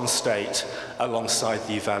strong state alongside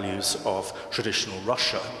the values of traditional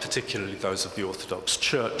Russia, particularly those of the Orthodox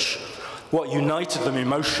Church. What united them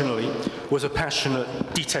emotionally was a passionate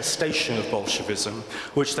detestation of Bolshevism,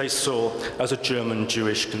 which they saw as a German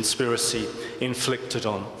Jewish conspiracy inflicted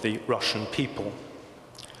on the Russian people.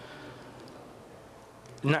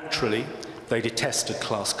 Naturally, they detested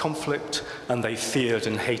class conflict, and they feared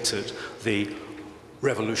and hated the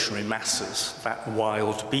revolutionary masses, that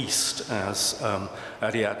wild beast, as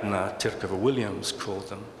Ariadna Tyrkova-Williams called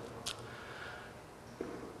them.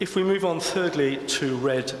 If we move on thirdly to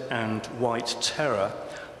red and white terror,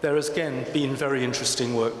 there has again been very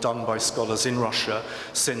interesting work done by scholars in Russia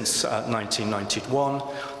since 1991,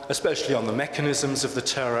 especially on the mechanisms of the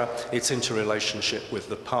terror, its interrelationship with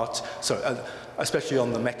the especially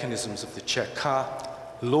on the mechanisms of the Cheka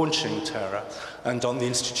launching terror, and on the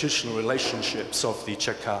institutional relationships of the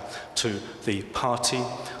Cheka to the party.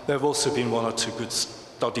 There have also been one or two good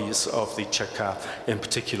studies of the Cheka in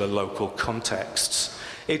particular local contexts.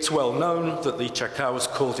 It's well known that the Cheka was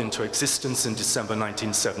called into existence in December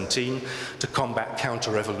 1917 to combat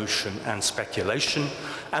counter-revolution and speculation,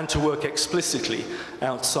 and to work explicitly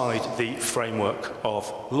outside the framework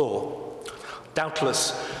of law.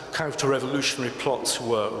 Doubtless, counter-revolutionary plots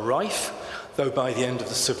were rife, though by the end of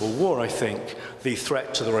the Civil War, I think, the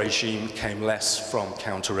threat to the regime came less from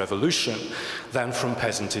counter-revolution than from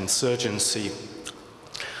peasant insurgency.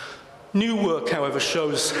 New work, however,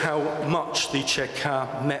 shows how much the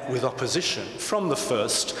Cheka met with opposition from the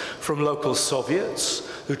first, from local Soviets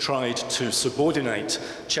who tried to subordinate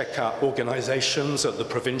Cheka organizations at the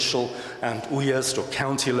provincial and uyezd or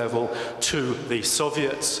county level to the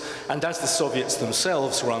Soviets, and as the Soviets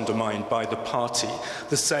themselves were undermined by the party,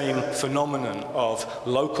 the same phenomenon of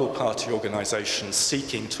local party organizations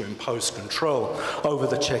seeking to impose control over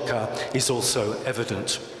the Cheka is also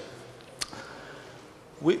evident.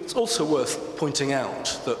 It's also worth pointing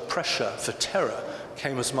out that pressure for terror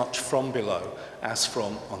came as much from below as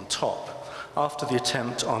from on top. After the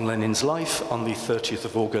attempt on Lenin's life on the 30th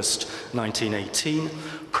of August 1918,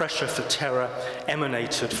 pressure for terror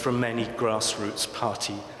emanated from many grassroots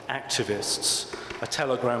party activists. A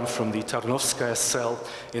telegram from the Tarnovskaya cell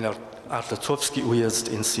in Artatovsky uyezd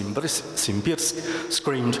in Simbirsk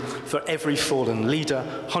screamed, "For every fallen leader,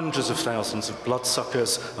 hundreds of thousands of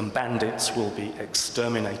bloodsuckers and bandits will be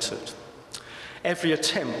exterminated." Every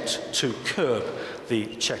attempt to curb the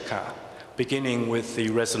Cheka beginning with the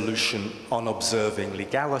resolution on observing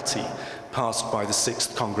legality passed by the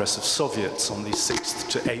 6th Congress of Soviets on the 6th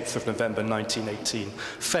to 8th of November 1918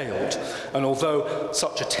 failed. And although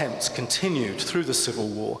such attempts continued through the Civil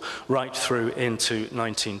War right through into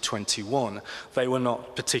 1921, they were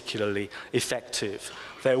not particularly effective.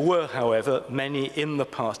 There were, however, many in the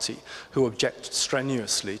party who objected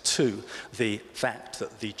strenuously to the fact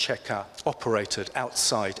that the Cheka operated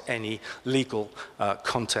outside any legal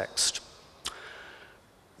context.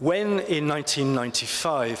 When, in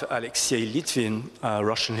 1995, Alexei Litvin, a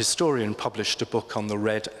Russian historian, published a book on the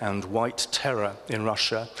Red and White Terror in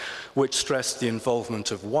Russia, which stressed the involvement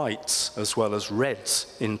of whites as well as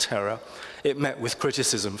reds in terror, it met with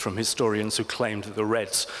criticism from historians who claimed that the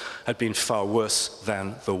reds had been far worse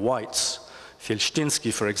than the whites.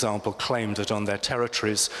 Fielštinsky, for example, claimed that on their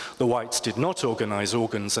territories, the whites did not organize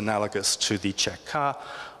organs analogous to the Cheka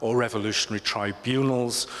or revolutionary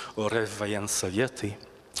tribunals or Revvoensovieti.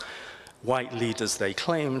 White leaders, they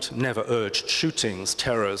claimed, never urged shootings,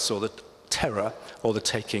 terror, or the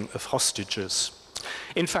taking of hostages.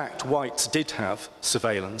 In fact, whites did have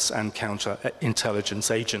surveillance and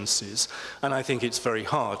counterintelligence agencies, and I think it's very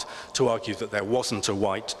hard to argue that there wasn't a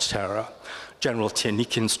white terror. General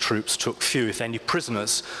Tiernikin's troops took few, if any,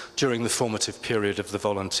 prisoners during the formative period of the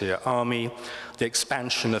volunteer army. The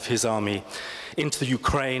expansion of his army into the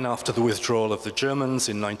Ukraine after the withdrawal of the Germans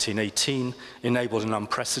in 1918 enabled an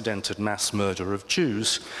unprecedented mass murder of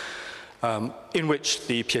Jews, in which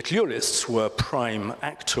the Pietlurists were prime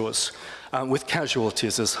actors, with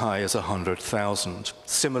casualties as high as 100,000.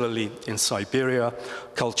 Similarly, in Siberia,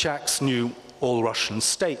 Kolchak's new all-Russian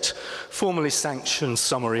state formally sanctioned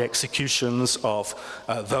summary executions of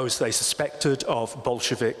those they suspected of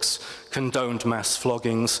Bolsheviks, condoned mass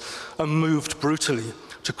floggings, and moved brutally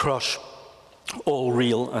to crush all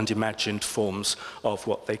real and imagined forms of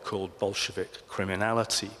what they called Bolshevik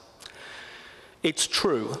criminality. It's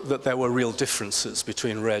true that there were real differences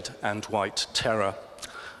between red and white terror.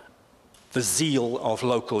 The zeal of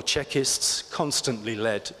local Chekists constantly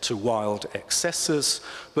led to wild excesses,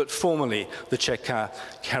 but formally the Cheka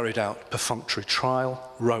carried out perfunctory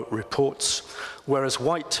trial, wrote reports, whereas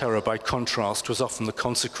white terror, by contrast, was often the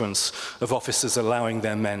consequence of officers allowing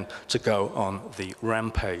their men to go on the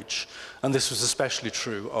rampage. And this was especially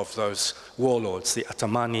true of those warlords, the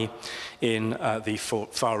Atamani in the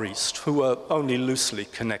Far East, who were only loosely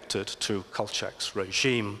connected to Kolchak's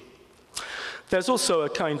regime. There's also a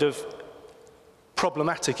kind of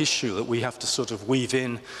problematic issue that we have to sort of weave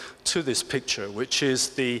in to this picture, which is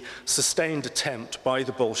the sustained attempt by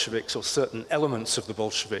the Bolsheviks, or certain elements of the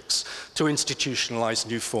Bolsheviks, to institutionalize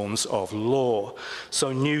new forms of law.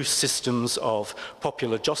 So new systems of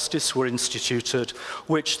popular justice were instituted,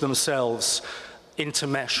 which themselves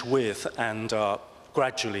intermesh with and are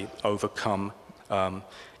gradually overcome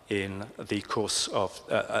in the course of,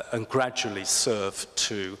 and gradually serve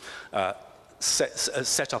to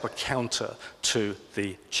set up a counter to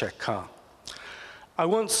the Cheka. I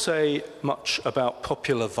won't say much about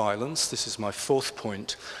popular violence, this is my fourth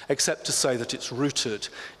point, except to say that it's rooted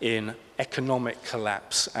in economic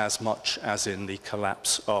collapse as much as in the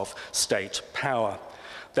collapse of state power.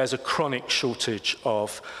 There's a chronic shortage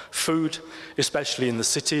of food, especially in the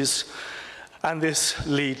cities, and this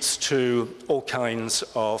leads to all kinds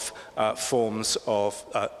of forms of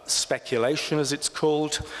speculation, as it's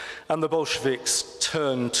called, and the Bolsheviks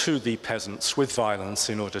turn to the peasants with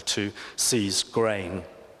violence in order to seize grain.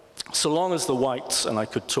 So long as the whites, and I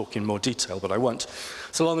could talk in more detail, but I won't,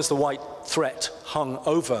 so long as the white threat hung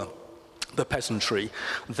over the peasantry,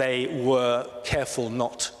 they were careful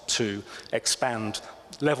not to expand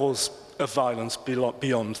levels of violence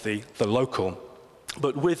beyond the local.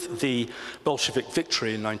 But with the Bolshevik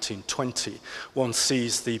victory in 1920, one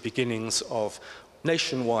sees the beginnings of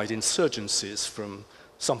nationwide insurgencies, from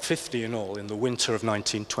some 50 in all in the winter of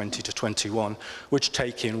 1920 to 21, which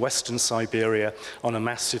take in Western Siberia on a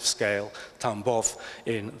massive scale, Tambov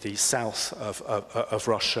in the south of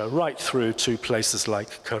Russia, right through to places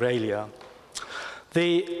like Karelia.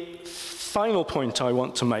 The final point I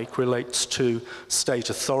want to make relates to state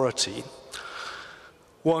authority.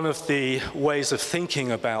 One of the ways of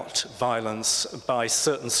thinking about violence by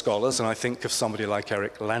certain scholars, and I think of somebody like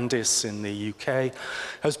Eric Landis in the UK,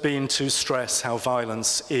 has been to stress how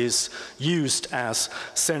violence is used as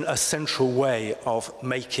a central way of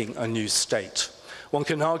making a new state. One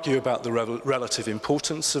can argue about the relative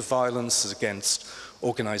importance of violence against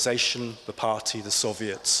organization, the party, the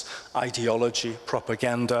Soviets, ideology,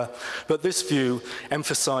 propaganda, but this view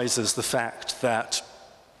emphasizes the fact that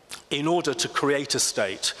In order to create a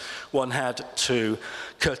state, one had to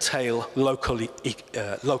curtail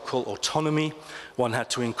local autonomy, one had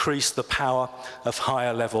to increase the power of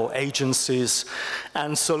higher level agencies,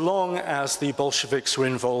 and so long as the Bolsheviks were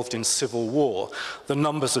involved in civil war, the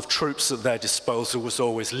numbers of troops at their disposal was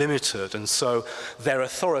always limited, and so their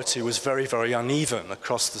authority was very, very uneven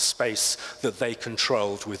across the space that they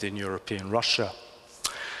controlled within European Russia.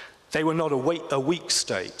 They were not a weak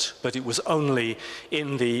state, but it was only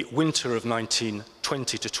in the winter of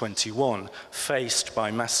 1920 to 21, faced by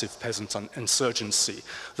massive peasant insurgency,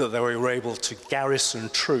 that they were able to garrison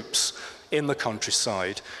troops in the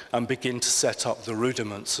countryside and begin to set up the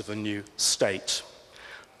rudiments of a new state.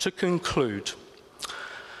 To conclude,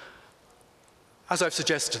 as I've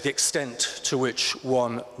suggested, the extent to which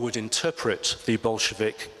one would interpret the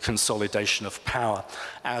Bolshevik consolidation of power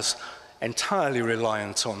as entirely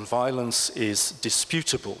reliant on violence is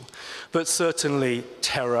disputable, but certainly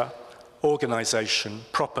terror, organization,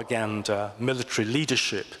 propaganda, military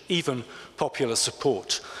leadership, even popular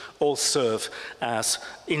support, all serve as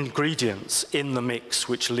ingredients in the mix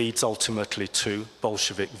which leads ultimately to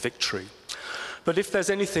Bolshevik victory. But if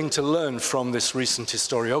there's anything to learn from this recent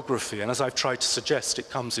historiography, and as I've tried to suggest,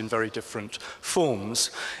 it comes in very different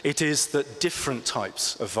forms, it is that different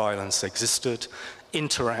types of violence existed,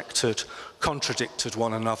 interacted, contradicted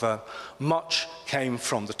one another. Much came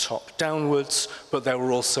from the top downwards, but there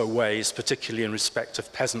were also ways, particularly in respect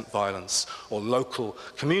of peasant violence or local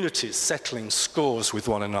communities settling scores with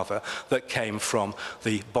one another, that came from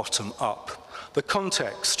the bottom up. The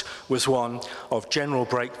context was one of general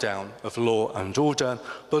breakdown of law and order,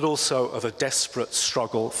 but also of a desperate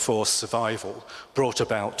struggle for survival brought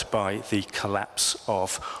about by the collapse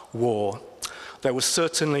of war. There was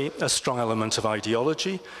certainly a strong element of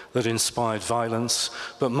ideology that inspired violence,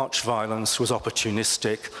 but much violence was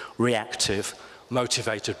opportunistic, reactive,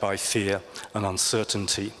 motivated by fear and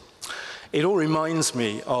uncertainty. It all reminds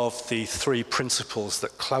me of the three principles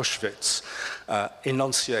that Clausewitz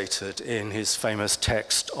enunciated in his famous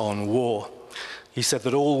text on war. He said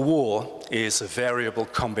that all war is a variable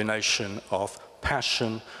combination of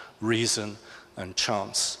passion, reason, and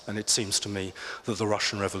chance, and it seems to me that the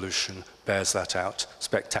Russian Revolution bears that out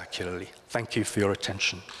spectacularly. Thank you for your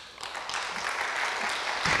attention.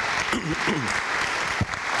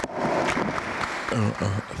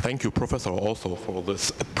 Thank you, Professor, also for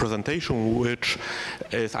this presentation, which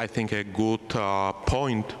is, I think, a good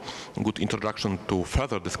point, good introduction to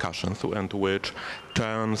further discussions, and which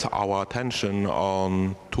turns our attention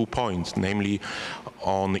on 2 points, namely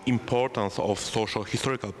on the importance of social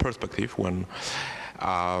historical perspective when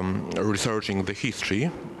researching the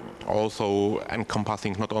history, also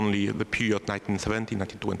encompassing not only the period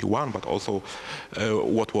 1917-1921, but also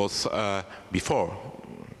what was before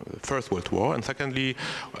First World War, and secondly,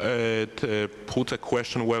 it puts a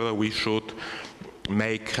question whether we should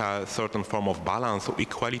make a certain form of balance or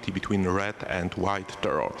equality between red and white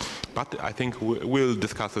terror. But I think we'll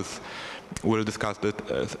discuss it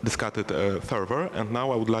further. And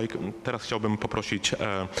now I would like, teraz chciałbym poprosić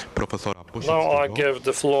profesora Bosiackiego. Now I give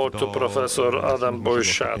the floor to Professor Adam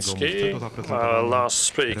Bosiacki, our last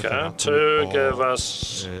speaker, to give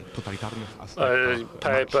us a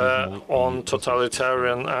paper on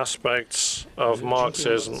totalitarian aspects of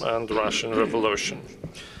Marxism and Russian Revolution.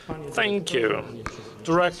 Thank you,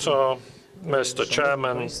 Director, Mr.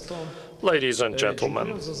 Chairman, ladies and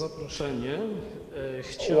gentlemen.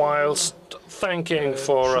 Whilst thanking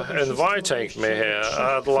for inviting me here,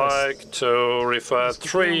 I'd like to refer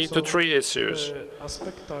to three issues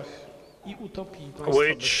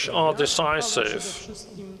which are decisive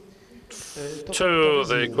to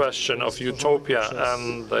the question of utopia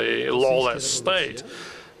and the lawless state.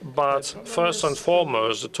 But first and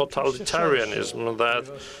foremost, the totalitarianism that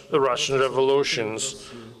the Russian revolutions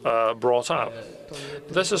brought up.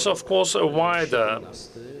 This is, of course, a wider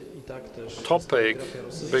topic,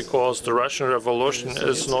 because the Russian Revolution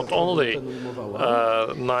is not only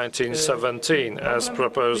 1917, as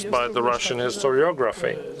proposed by the Russian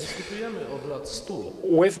historiography.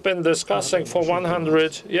 We've been discussing for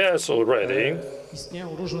 100 years already.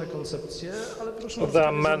 There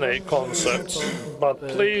are many concepts, but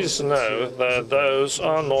please know that those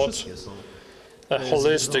are not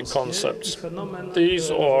holistic concepts.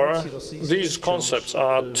 These concepts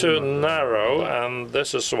are too narrow, and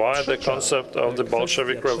this is why the concept of the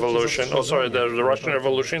Bolshevik Revolution, the Russian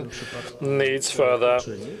Revolution, needs further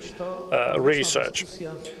research.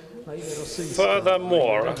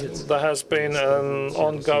 Furthermore, there has been an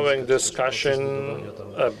ongoing discussion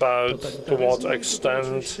about to what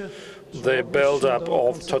extent the build-up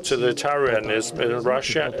of totalitarianism in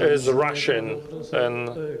Russia is Russian in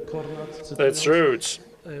its roots.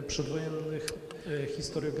 As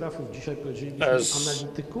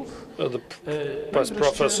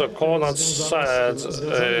Professor Kornat said,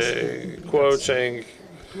 quoting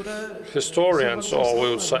historians, or we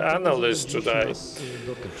would say analysts today,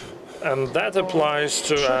 and that applies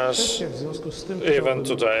to us even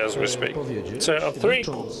today as we speak. So there are three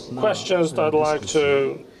questions that I'd like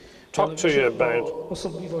to talk to you about.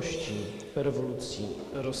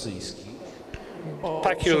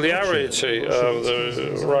 Peculiarity of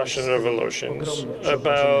the Russian revolutions,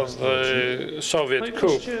 about the Soviet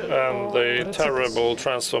coup and the terrible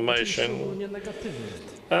transformation,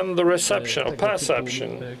 and the reception or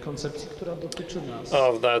perception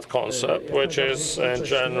of that concept, which is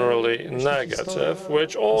generally negative,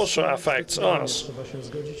 which also affects us.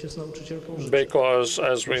 Because,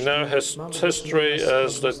 as we know, history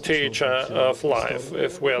is the teacher of life.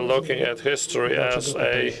 If we are looking at history as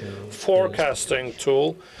a forecasting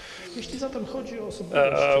tool,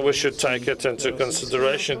 we should take it into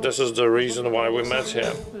consideration. This is the reason why we met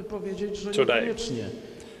here today.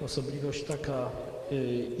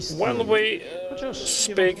 When we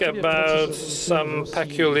speak about some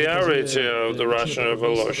peculiarity of the Russian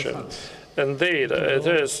Revolution, indeed, it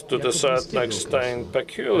is to a certain extent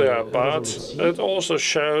peculiar, but it also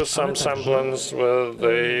shows some semblance with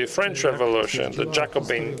the French Revolution, the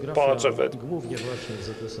Jacobin part of it.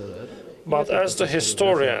 But as the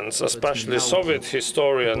historians, especially Soviet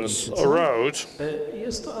historians, wrote,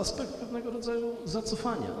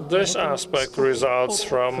 this aspect results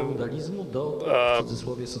from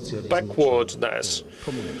backwardness,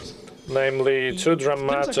 namely too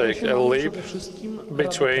dramatic a leap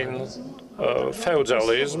between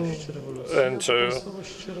feudalism into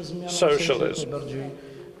socialism.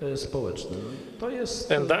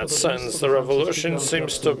 In that sense, the revolution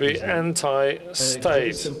seems to be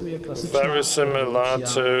anti-state, very similar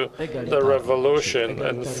to the revolution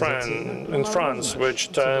in France,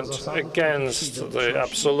 which turned against the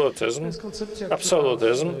absolutism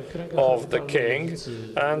of the king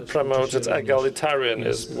and promoted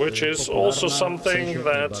egalitarianism, which is also something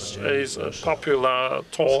that is a popular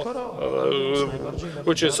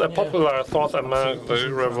thought, among the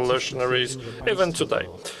revolutionaries even today.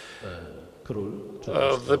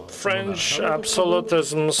 The French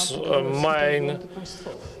absolutism's main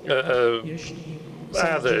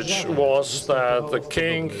adage was that the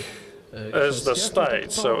king is the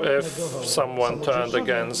state. So if someone turned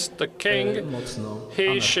against the king,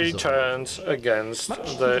 she turned against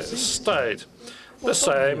the state. The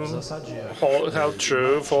same held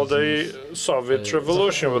true for the Soviet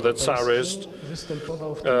Revolution with the Tsarist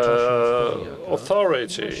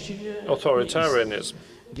authoritarianism.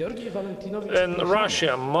 In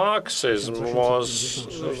Russia, Marxism was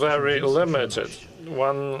very limited.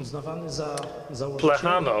 One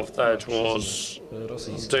Plekhanov, that was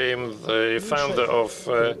deemed the founder of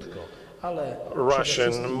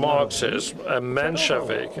Russian Marxism, a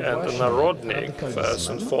Menshevik and a Narodnik, first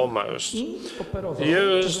and foremost,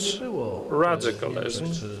 used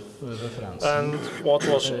radicalism. And what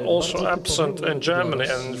was also absent in Germany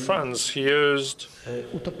and in France, he used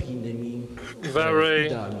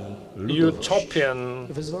very utopian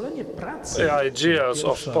ideas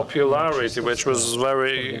of popularity, which was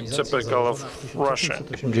very typical of Russia.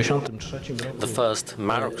 The first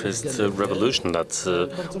Marxist revolution that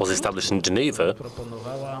was established in Geneva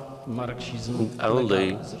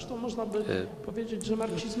only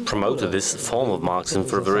promoted this form of Marxism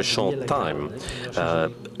for a very short time.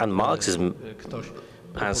 And Marxism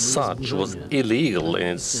as such was illegal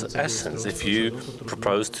in its essence. If you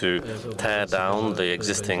propose to tear down the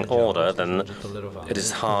existing order, then it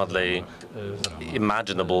is hardly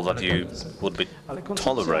imaginable that you would be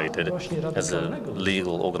tolerated as a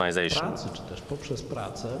legal organization.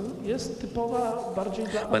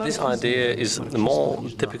 But this idea is more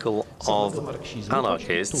typical of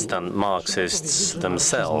anarchists than Marxists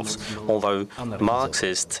themselves, although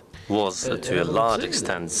Marxist was to a large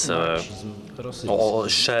extent or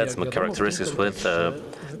shared some characteristics with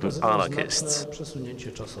anarchists.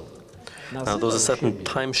 Now, there was a certain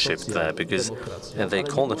time shift there because they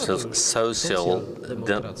called themselves social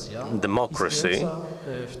democracy,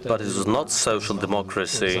 but it was not social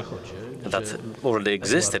democracy that already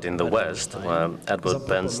existed in the West, where Edward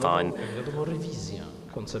Bernstein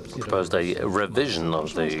proposed a revision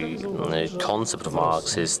of the concept of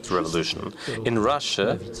Marxist revolution. In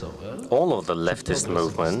Russia, all of the leftist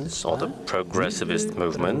movements or the progressivist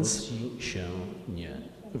movements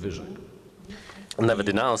never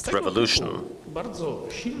denounced revolution.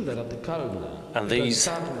 And these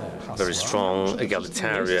very strong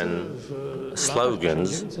egalitarian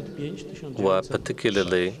slogans were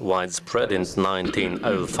particularly widespread in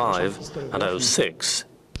 1905 and 06.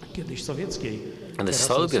 In the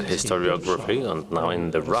Soviet historiography, and now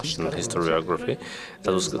in the Russian historiography,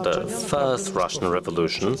 that was the first Russian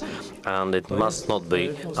revolution, and it must not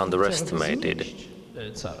be underestimated.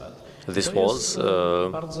 This was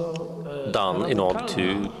done in order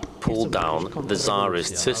to pull down the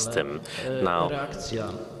Tsarist system. Now,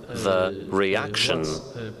 the reaction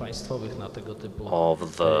of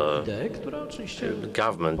the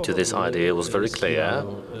government to this idea was very clear,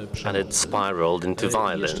 and it spiraled into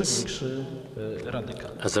violence,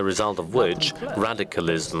 as a result of which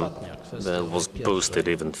radicalism was boosted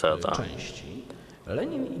even further.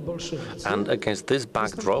 And against this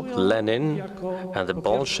backdrop, Lenin and the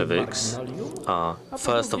Bolsheviks are,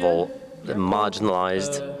 first of all,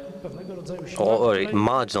 marginalized, or a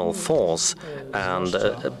marginal force, and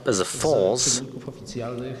as a force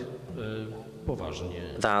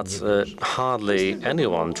that hardly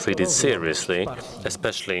anyone treated seriously,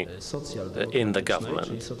 especially in the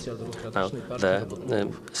government. Now,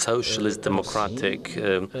 the Socialist Democratic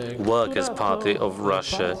Workers' Party of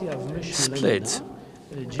Russia split.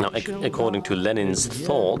 Now, according to Lenin's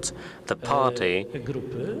thought, the party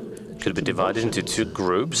could be divided into two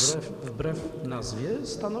groups,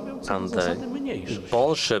 and the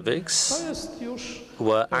Bolsheviks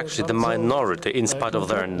were actually the minority in spite of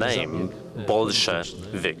their name,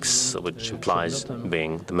 Bolsheviks, which implies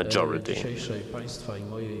being the majority.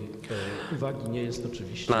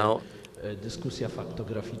 Now, it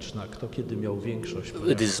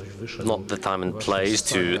is not the time and place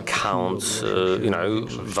to count,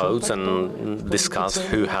 votes and discuss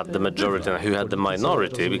who had the majority and who had the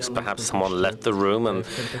minority, because perhaps someone left the room and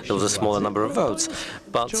there was a smaller number of votes.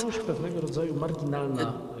 But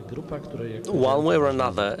one way or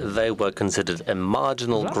another, they were considered a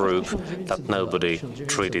marginal group that nobody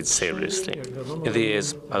treated seriously. In the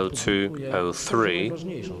years 02, 03,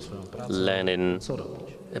 Lenin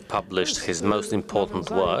published his most important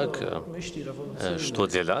work, Что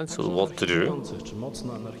делать, so what to do,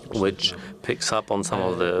 which picks up on some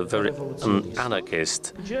of the very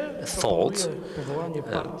anarchist thought,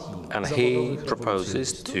 and he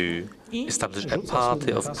proposes to establish a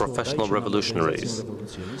party of professional revolutionaries.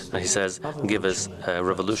 And he says, give us a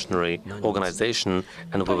revolutionary organization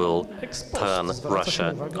and we will turn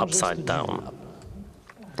Russia upside down.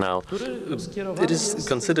 Now, it is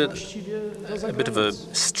considered a bit of a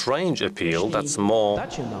strange appeal that's more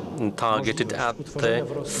targeted at the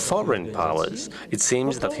foreign powers. It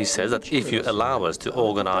seems that he says that if you allow us to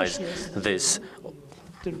organize this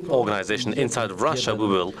organization inside of Russia, we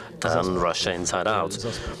will turn Russia inside out.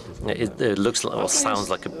 It looks or sounds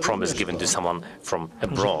like a promise given to someone from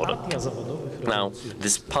abroad. Now,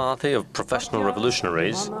 this party of professional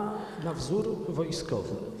revolutionaries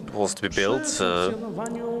was to be built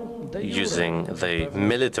using the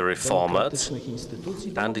military format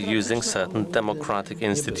and using certain democratic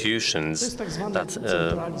institutions that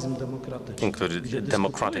included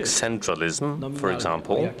democratic centralism, for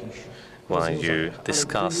example, when you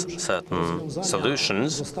discuss certain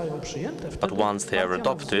solutions, but once they are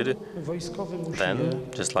adopted, then,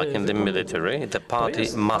 just like in the military, the party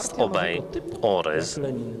must obey orders.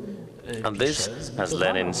 And this, as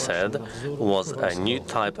Lenin said, was a new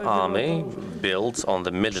type army built on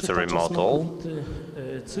the military model.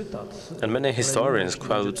 And many historians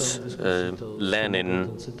quote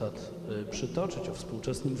Lenin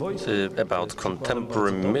about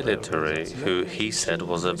contemporary military, who he said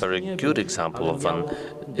was a very good example of an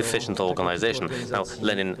efficient organization. Now,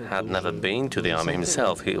 Lenin had never been to the army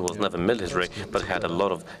himself, he was never military, but had a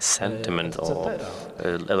lot of sentiment or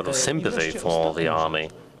a lot of sympathy for the army.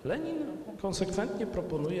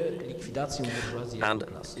 And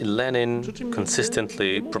Lenin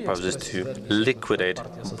consistently proposes to liquidate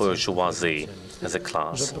bourgeoisie as a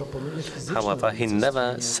class. However, he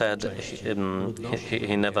never said,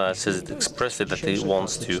 he never says expressly that he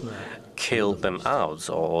wants to kill them out,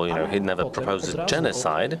 or he never proposes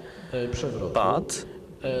genocide. But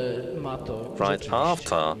right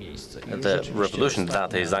after the revolution,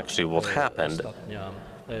 that is actually what happened.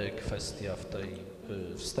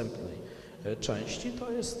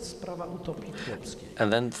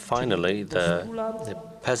 And then finally the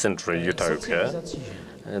peasantry utopia,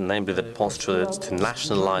 namely the postulate to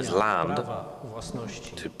nationalize land,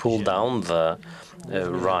 to pull down the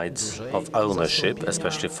rights of ownership,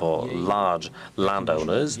 especially for large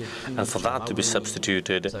landowners, and for that to be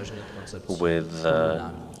substituted with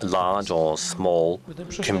large or small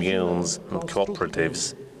communes and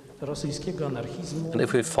cooperatives. And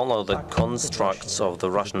if we follow the constructs of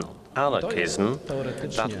the Russian anarchism,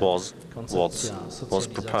 that was what was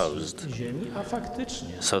proposed.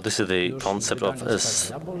 So this is the concept of a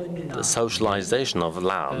socialization of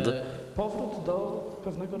land.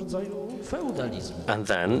 And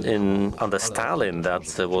then under Stalin, that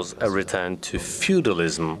there was a return to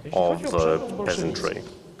feudalism of the peasantry.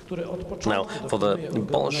 Now, for the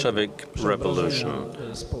Bolshevik Revolution,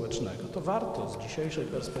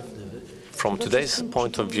 from today's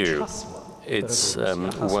point of view, it's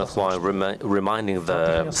worthwhile reminding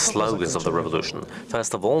the slogans of the revolution.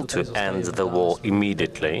 First of all, to end the war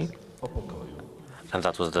immediately, and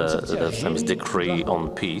that was the famous decree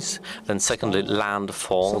on peace. Then secondly, land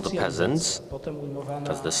for the peasants.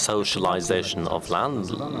 That's the socialization of land,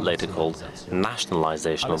 later called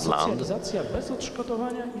nationalization of land.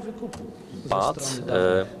 But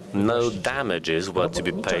no damages were to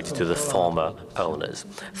be paid to the former owners.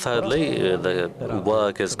 Thirdly, the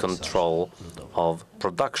workers' control of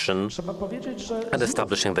production and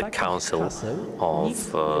establishing the Council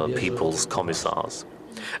of People's Commissars.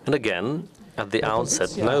 And again, at the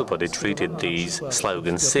outset, nobody treated these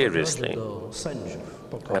slogans seriously.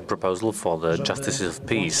 A proposal for the Justices of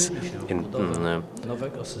Peace in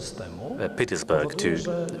Petersburg to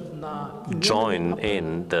join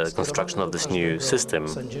in the construction of this new system.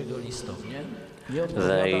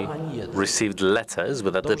 They received letters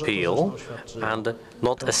with that appeal, and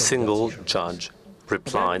not a single judge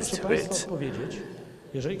replied to it.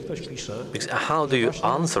 How do you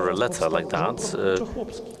answer a letter like that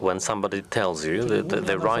when somebody tells you,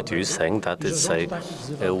 they write to you saying that it's a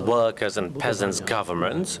workers' and peasants'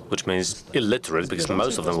 government, which means illiterate, because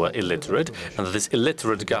most of them were illiterate, and that this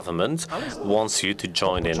illiterate government wants you to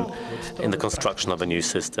join in the construction of a new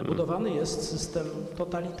system.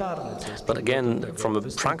 But again, from a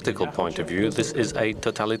practical point of view, this is a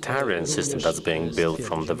totalitarian system that's being built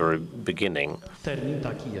from the very beginning.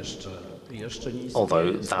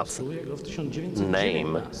 Although that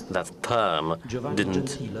name, that term,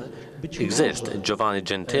 didn't exist. Giovanni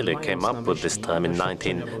Gentili came up with this term in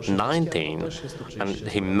 1919, and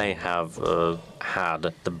he may have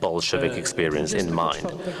had the Bolshevik experience in mind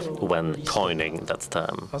when coining that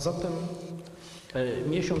term. On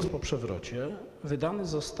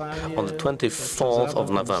the 24th of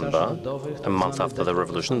November, a month after the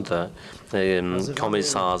revolution, the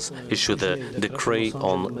commissars issued a decree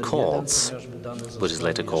on courts, which is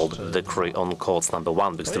later called Decree on Courts number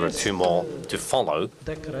 1, because there are two more to follow.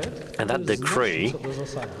 And that decree,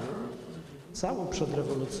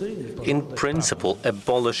 in principle,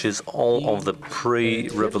 abolishes all of the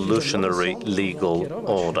pre-revolutionary legal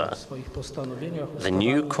order. The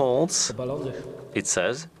new courts, it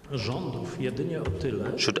says,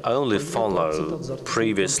 should only follow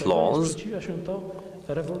previous laws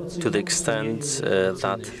to the extent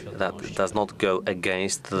that does not go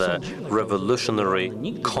against the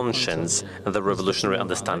revolutionary conscience and the revolutionary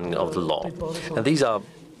understanding of the law. And these are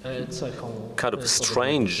kind of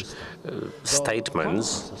strange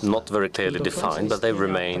statements, not very clearly defined, but they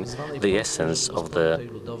remain the essence of the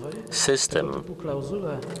system.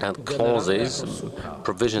 And clauses,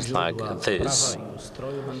 provisions like this,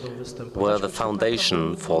 were the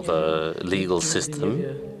foundation for the legal system,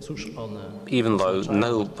 even though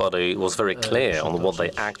nobody was very clear on what they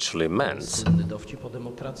actually meant.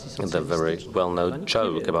 The very well-known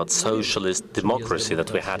joke about socialist democracy that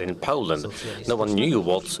we had in Poland. No one knew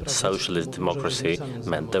what socialist democracy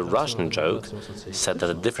meant. The Russian joke said that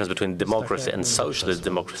the difference between democracy and socialist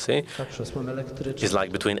democracy is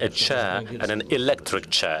like between a chair and an electric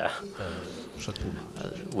chair,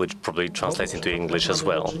 which probably translates into English as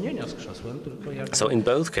well. So in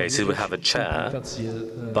both cases we have a chair,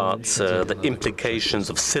 but the implications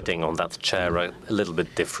of sitting on that chair are a little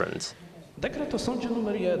bit different. So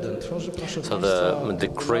the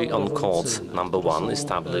decree on courts number 1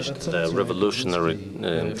 established the revolutionary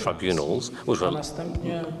tribunals, which were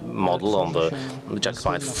modeled on the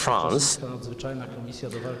Jacobite France,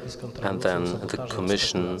 and then the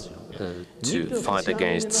Commission to fight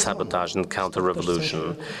against sabotage and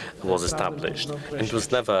counter-revolution was established. It was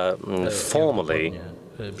never formally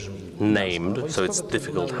named, so it's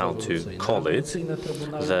difficult how to call it,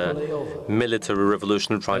 the military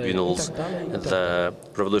revolutionary tribunals, the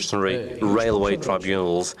revolutionary railway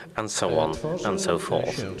tribunals, and so on and so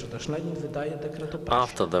forth.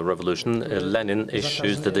 After the revolution, Lenin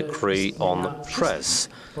issues the decree on press,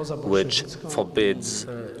 which forbids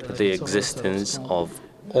the existence of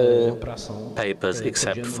all papers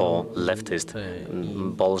except for leftist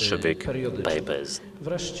Bolshevik papers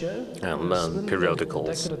and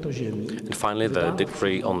periodicals. And finally, the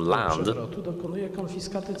decree on land,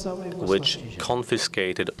 which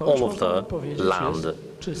confiscated all of the land,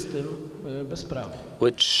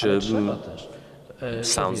 which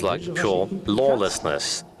sounds like pure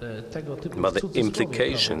lawlessness. But the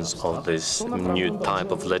implications of this new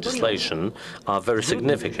type of legislation are very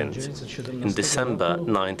significant. In December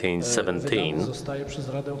 1917,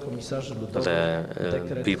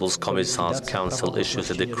 the People's Commissars' Council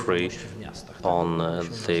issues a decree on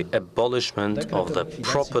the abolishment of the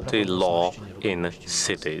property law in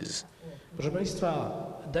cities.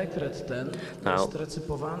 Now,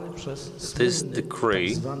 this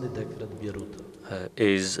decree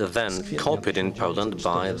is then copied in Poland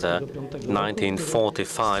by the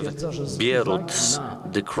 1945 Bierut's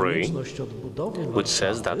decree, which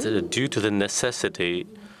says that due to the necessity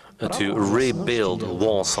to rebuild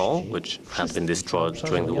Warsaw, which had been destroyed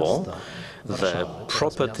during the war, the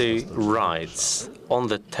property rights on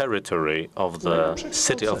the territory of the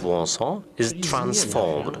city of Warsaw is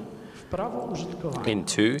transformed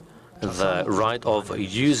into the right of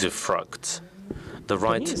usufruct, the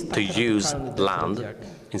right to use land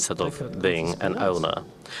instead of being an owner.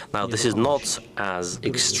 Now, this is not as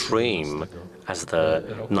extreme as the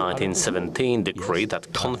 1917 decree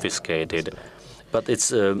that confiscated, but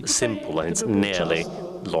it's simple and it's nearly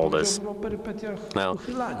lawless. Now,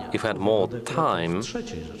 if I had more time,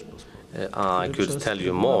 I could tell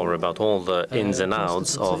you more about all the ins and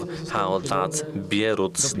outs of how that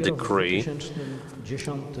Bierut's decree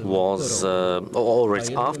was, or its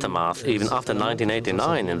aftermath, even after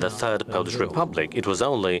 1989 in the Third Polish Republic. It was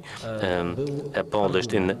only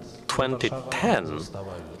abolished in 2010.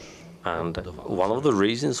 And one of the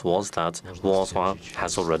reasons was that Warsaw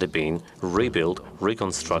has already been rebuilt,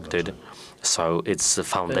 reconstructed, so its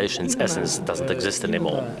foundation, its essence, doesn't exist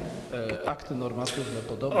anymore.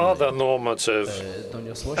 Other normative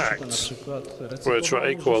acts which were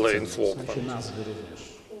equally important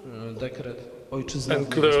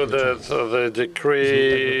included the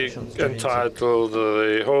decree entitled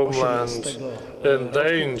The Homeland in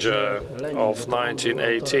Danger of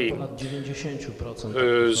 1918,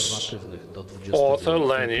 whose author,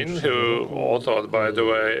 Lenin, who authored, by the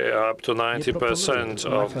way, up to 90%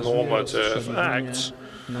 of normative acts,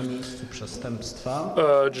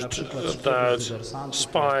 urged that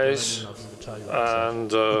spies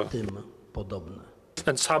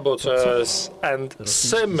and saboteurs and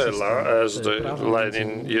similar, as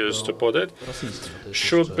Lenin used to put it,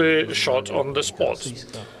 should be shot on the spot,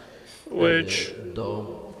 which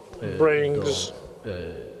brings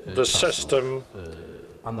the system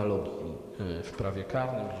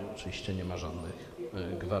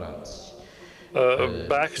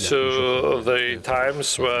back to the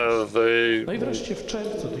times where the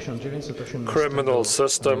criminal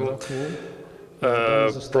system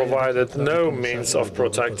provided no means of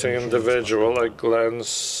protecting individual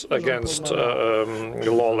against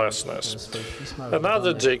lawlessness.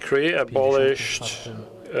 Another decree abolished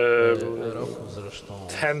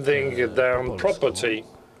handing down property.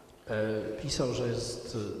 Pisał, że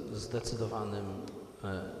jest zdecydowanym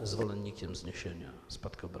zwolennikiem zniesienia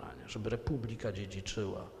spadkobrania, żeby republika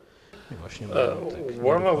dziedziczyła.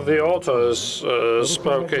 One of the authors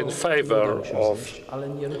spoke in favor of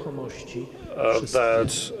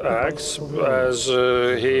that act, as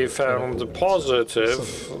he found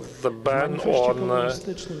positive the ban on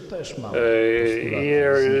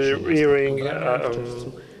earring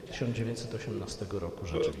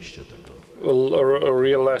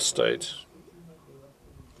real estate.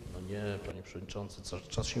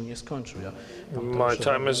 My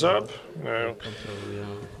time is up. No.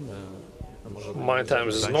 My time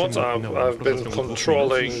is not up. I've been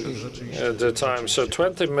controlling the time, so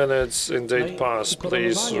 20 minutes indeed passed.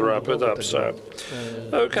 Please wrap it up, sir.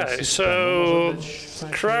 Okay, so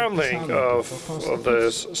crowning of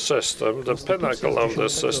this system, the pinnacle of the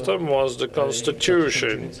system, was the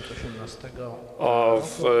Constitution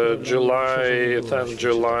of July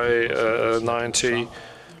 90.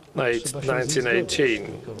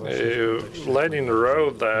 1918. Lenin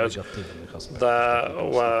wrote that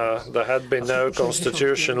there had been no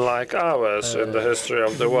constitution like ours in the history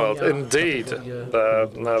of the world. Indeed, there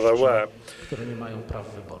never were.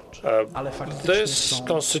 This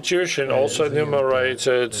constitution also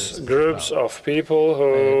enumerated groups of people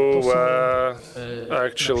who were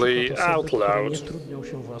actually outlawed.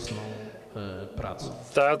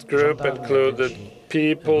 That group included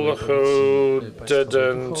people who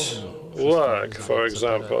didn't work, for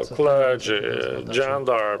example, clergy,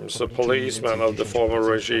 gendarmes, the policemen of the former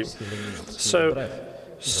regime. So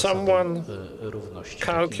someone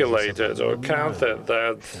calculated or counted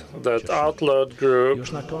that outlawed group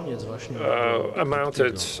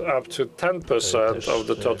amounted up to 10% of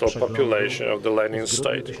the total population of the Lenin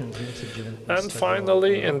state. And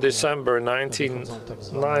finally, in December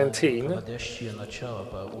 1919,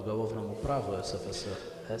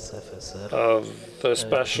 the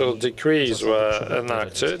special decrees were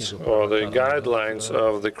enacted, or the guidelines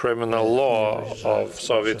of the criminal law of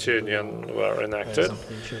Soviet Union were enacted,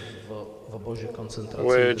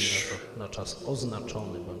 which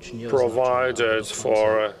provided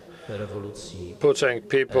for putting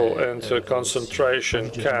people into concentration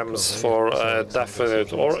camps for a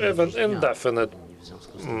definite or even indefinite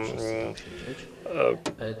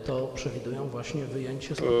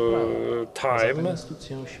time,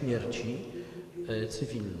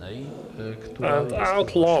 and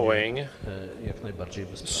outlawing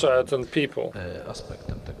certain people.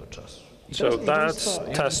 So that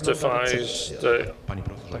testifies the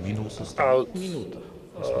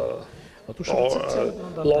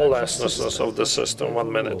lawlessness of the system.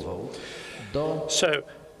 1 minute. So,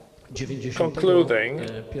 concluding,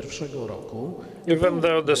 even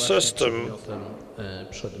though the system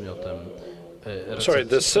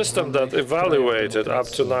the system that evaluated up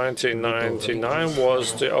to 1999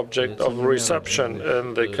 was the object of reception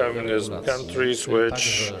in the communist countries,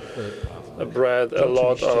 which bred a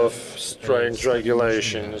lot of strange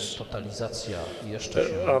regulations.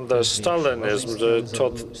 Under Stalinism, the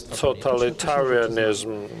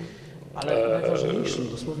totalitarianism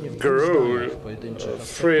grew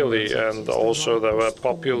freely, and also there were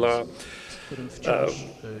popular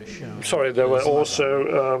there were also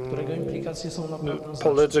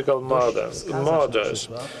political murders.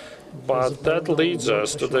 But that leads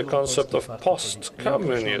us to the concept of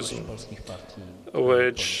post-communism,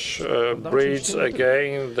 which breeds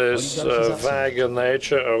again this vague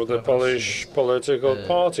nature of the Polish political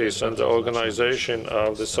parties and the organization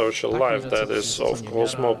of the social life that is, of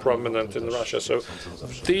course, more prominent in Russia. So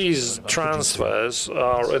these transfers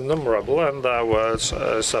are innumerable, and that was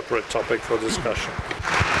a separate topic for discussion.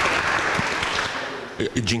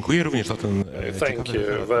 Thank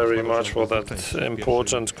you very much for that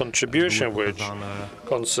important contribution, which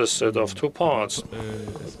consisted of two parts.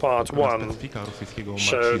 Part one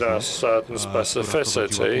showed us certain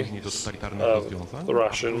specificity of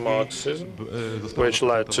Russian Marxism, which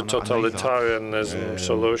led to totalitarian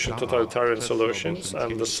solutions,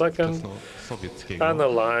 and the second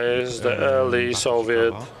analyzed the early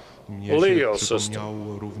Soviet legal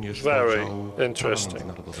system. Very interesting.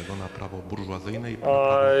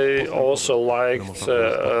 I also liked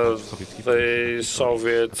the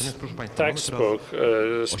Soviet textbook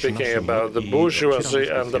speaking about the bourgeoisie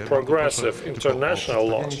and the progressive international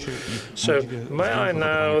laws. So may I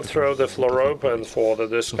now throw the floor open for the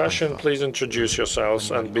discussion? Please introduce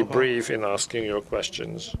yourselves and be brief in asking your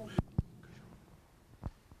questions.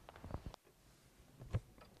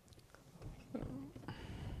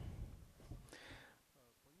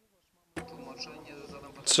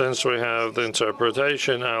 Since we have the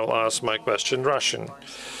interpretation, I'll ask my question in Russian.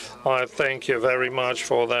 I thank you very much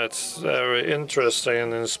for that very interesting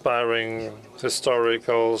and inspiring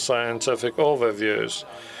historical, scientific overviews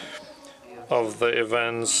of the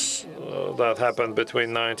events that happened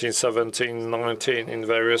between 1917 and 1919 in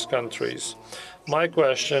various countries. My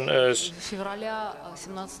question is,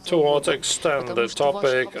 to what extent the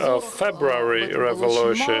topic of February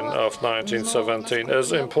Revolution of 1917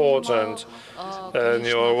 is important in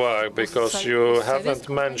your work, because you haven't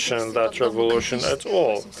mentioned that revolution at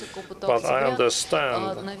all. But I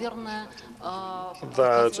understand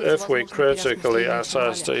that if we critically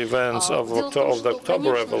assess the events of the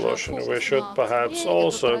October Revolution, we should perhaps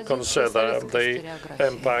also consider the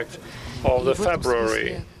impact of the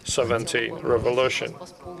February 17 revolution.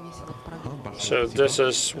 So this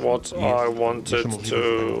is what I wanted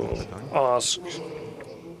to ask.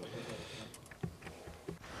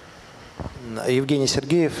 Evgeny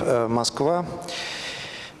Sergeyev, Moscow.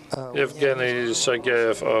 Evgeny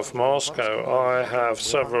Sergeyev of Moscow. I have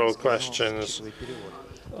several questions.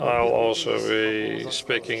 I'll also be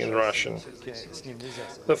speaking in Russian.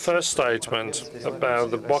 The first statement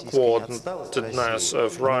about the backwardness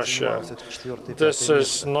of Russia, this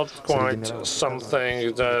is not quite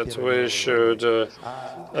something that we should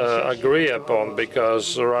agree upon,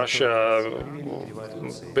 because Russia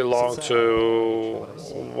belonged to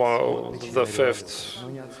the fifth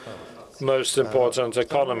most important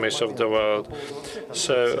economies of the world.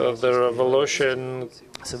 So the revolution,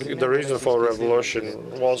 the reason for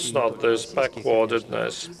revolution was not this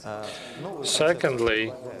backwardedness.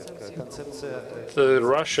 Secondly, the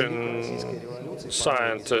Russian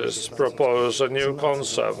scientists propose a new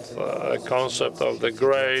concept, a concept of the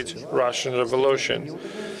Great Russian Revolution.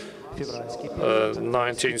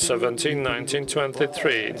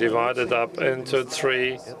 1917-1923, divided up into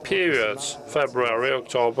three periods: February,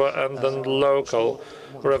 October, and then local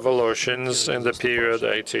revolutions in the period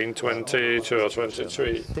 1822 or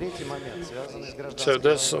 23. So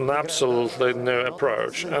this is an absolutely new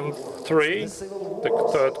approach. And three, the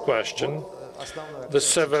third question, the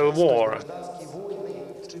Civil War.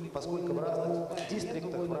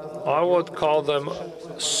 I would call them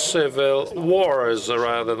civil wars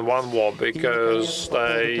rather than one war, because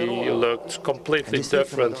they looked completely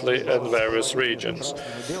differently in various regions.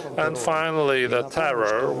 And finally, the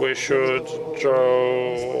terror. We should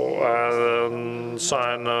draw a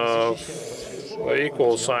sign of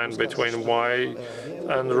equal sign between white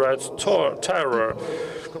and red terror.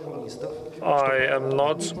 I am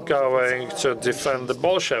not going to defend the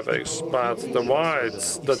Bolsheviks, but the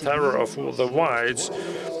whites, the terror of the whites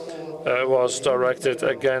was directed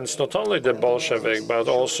against not only the Bolshevik, but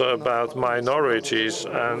also about minorities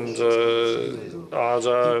and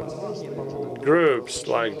other groups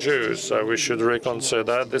like Jews. So we should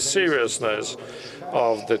reconsider the seriousness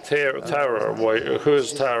of the terror,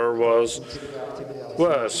 whose terror was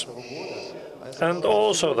worse. And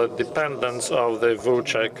also the dependence of the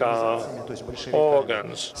VCK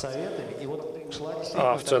organs.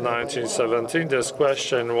 After 1917, this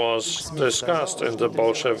question was discussed in the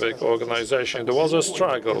Bolshevik organization. There was a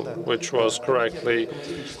struggle, which was correctly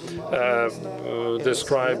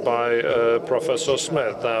described by Professor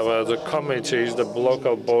Smith. There were the committees, the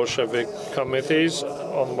local Bolshevik committees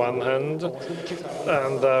on one hand,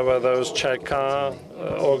 and there were those CK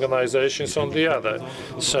organizations on the other.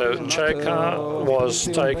 So CK was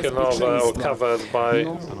taken over or covered by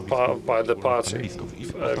the party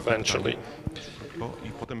eventually.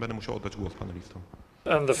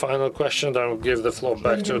 And the final question, I will give the floor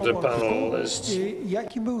back to the panelists.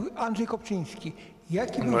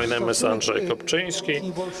 My name is Andrzej Kopczyński.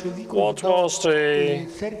 What was the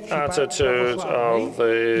attitude of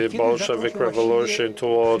the Bolshevik Revolution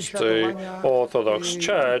towards the Orthodox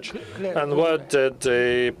Church, and where did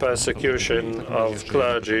the persecution of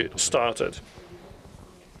clergy started?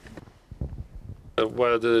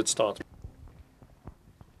 Where did it start?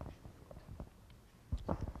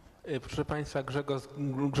 Proszę Państwa, Grzegorz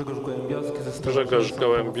Gołębiowski ze Grzegorz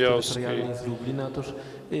Gołębiowski. z Lublina. Otóż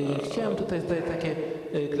chciałem tutaj zadać takie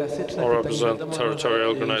klasyczne pytanie. Territorial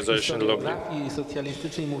Organization historiografii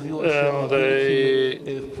socjalistycznej mówiło się o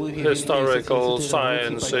wpływie historical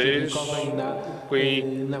sciences. We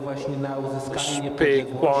speak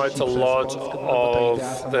quite a lot of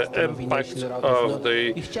the impact of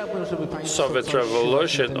the Soviet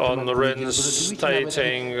Revolution on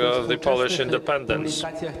reinstating the Polish independence.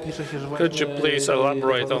 Could you please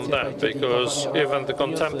elaborate on that? Because even the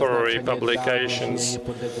contemporary publications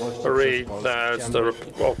read that the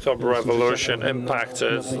October Revolution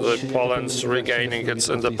impacted Poland's regaining its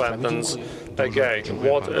independence again.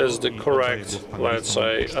 What is the correct, let's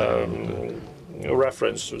say,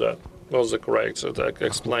 reference to that? What's the correct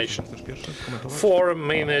explanation? 4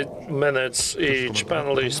 minutes each.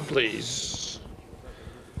 Panelists, please.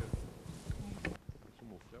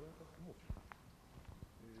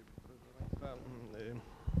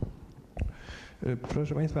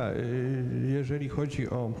 Proszę Państwa, jeżeli chodzi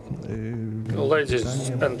o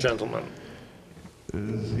Ladies and gentlemen,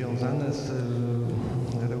 związane z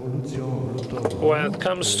rewolucją lutową, when it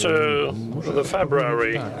comes to the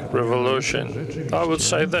February Revolution, I would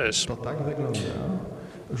say this.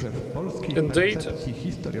 Indeed,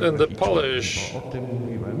 in the Polish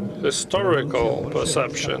historical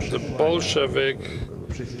perception, the Bolshevik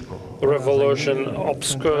Revolution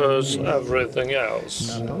obscures everything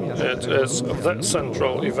else. It is the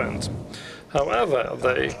central event. However,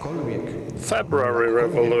 the February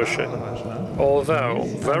Revolution, although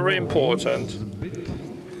very important,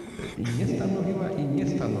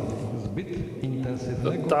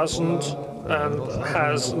 doesn't and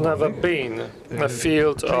has never been a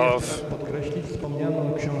field of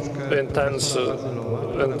intensive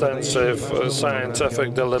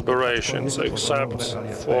scientific deliberations, except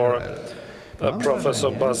for Professor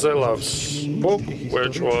Bazylov's book,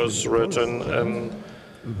 which was written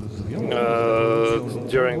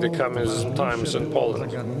during the communism times in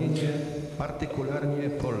Poland.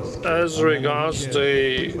 As regards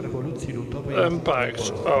the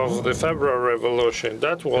impact of the February Revolution,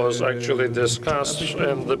 that was actually discussed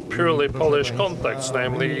in the purely Polish context,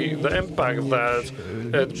 namely the impact that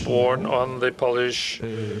it bore on the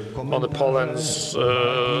Poland's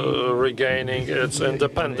regaining its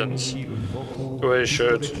independence. We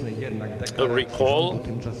should recall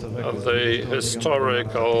the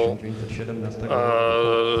historical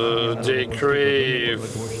decree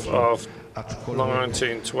of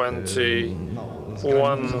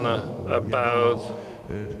 1921 about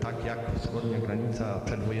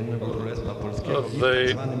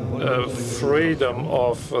the freedom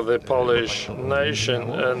of the Polish nation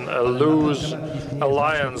in a loose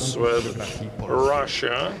alliance with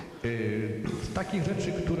Russia, the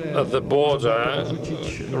border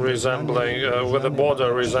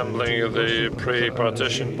resembling the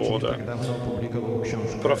pre-partition border.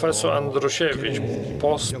 Professor Andrusiewicz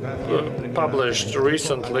published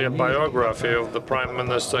recently a biography of the Prime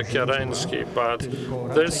Minister Kerensky, but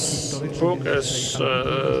this book is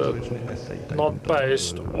not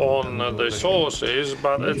based on the sources,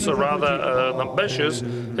 but it's a rather ambitious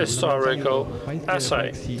historical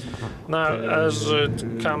essay. Now, as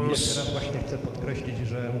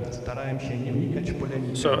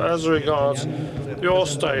regards your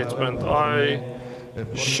statement, I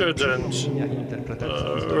shouldn't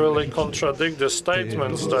really contradict the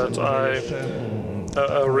statements that I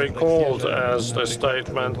recalled as the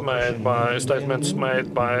statements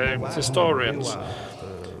made by historians.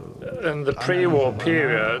 In the pre-war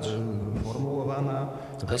period,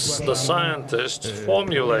 the scientists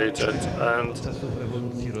formulated and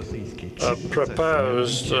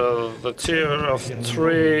proposed the theory of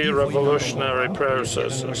three revolutionary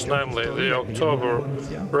processes, namely the October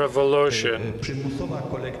Revolution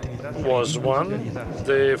was one,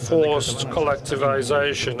 the forced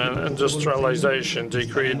collectivization and industrialization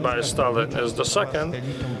decreed by Stalin is the second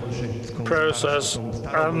process,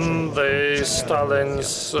 and the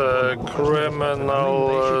Stalin's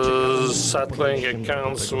criminal settling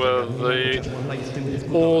accounts with the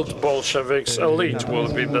old Bolsheviks elite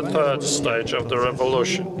will be the third stage of the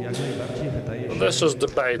revolution. This is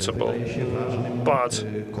debatable, but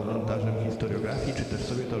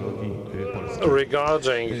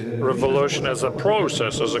regarding revolution as a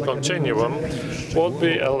process, as a continuum, would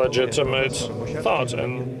be a legitimate thought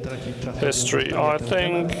in history. I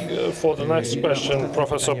think for the next question,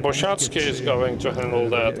 Professor Bosiacki is going to handle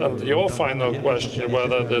that. And your final question,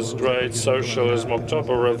 whether this great socialism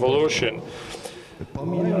October Revolution,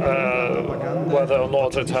 whether or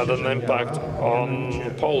not it had an impact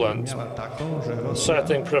on Poland.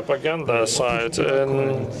 Setting propaganda aside,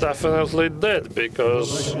 definitely did,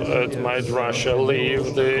 because it made Russia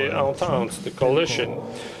leave the Entente, the coalition.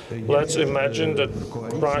 Let's imagine that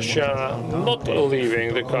Russia not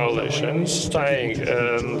leaving the coalition, staying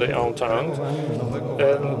in the Entente,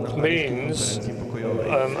 it means,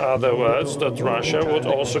 in other words, that Russia would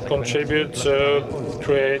also contribute to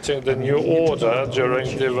creating the new order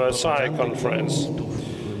during the Versailles Conference,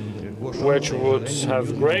 which would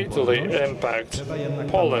have greatly impacted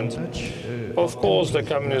Poland. Of course, the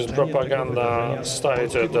communist propaganda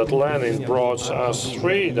stated that Lenin brought us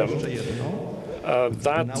freedom.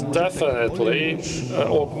 That definitely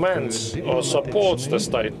augments or supports the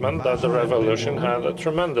statement that the revolution had a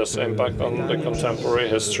tremendous impact on the contemporary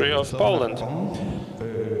history of Poland.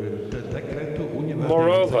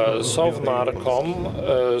 Moreover, Sovnarkom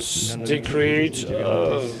decreed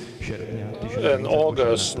in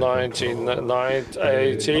August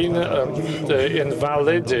 1918 the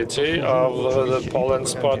invalidity of the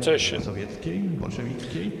Poland's partition.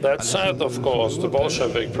 That served, of course, the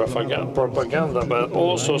Bolshevik propaganda, but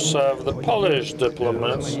also served the Polish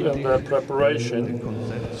diplomats in their preparation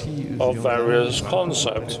of various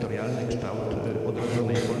concepts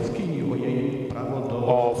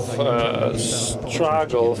of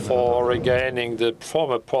struggle for regaining the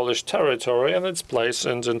former Polish territory and its place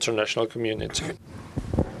in the international community.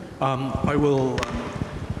 I will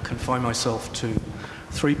confine myself to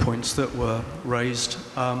 3 points that were raised.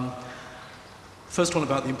 First one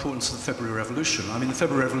about the importance of the February Revolution. I mean, the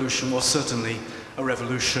February Revolution was certainly a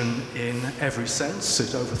revolution in every sense.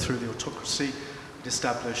 It overthrew the autocracy, it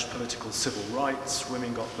established political civil rights,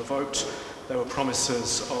 women got the vote, there were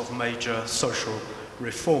promises of major social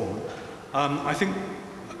reform. I think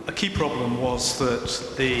a key problem was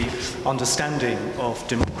that the understanding of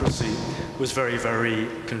democracy was very, very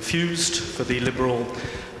confused for the liberal,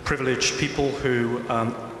 privileged people who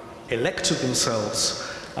elected themselves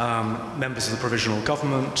members of the provisional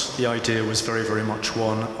government. The idea was very, very much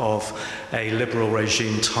one of a liberal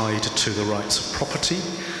regime tied to the rights of property,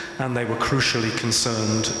 and they were crucially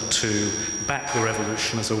concerned to back the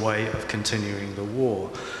revolution as a way of continuing the war.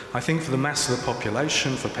 I think for the mass of the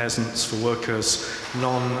population, for peasants, for workers,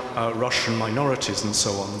 non-Russian minorities and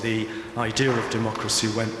so on, the idea of democracy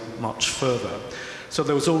went much further. So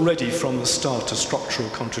there was already from the start a structural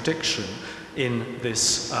contradiction in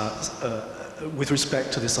this, with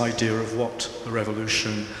respect to this idea of what the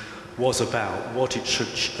revolution was about, what it should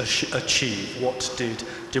achieve, what did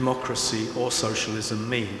democracy or socialism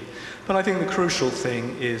mean. But I think the crucial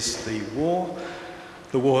thing is the war.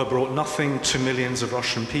 The war brought nothing to millions of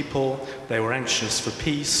Russian people. They were anxious for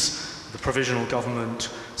peace. The provisional government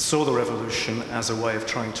saw the revolution as a way of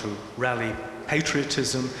trying to rally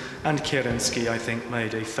patriotism, and Kerensky, I think,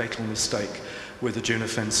 made a fatal mistake with the June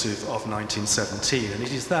offensive of 1917. And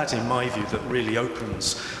it is that, in my view, that really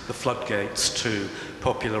opens the floodgates to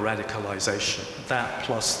popular radicalization. That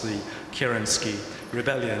plus the Kerensky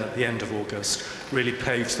rebellion at the end of August really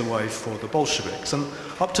paves the way for the Bolsheviks. And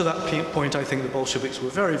up to that point, I think the Bolsheviks were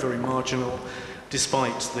very, very marginal,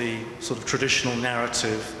 despite the sort of traditional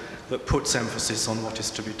narrative that puts emphasis on what is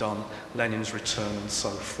to be done, Lenin's return and so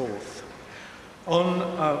forth. On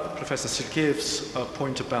Professor Sergeyev's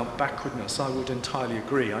point about backwardness, I would entirely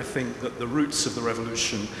agree. I think that the roots of the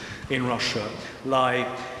revolution in Russia lie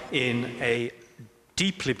in a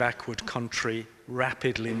deeply backward country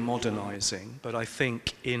rapidly modernizing, but I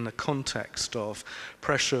think in the context of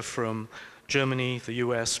pressure from Germany, the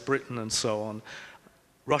US, Britain, and so on,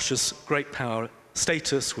 Russia's great power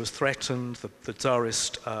status was threatened. The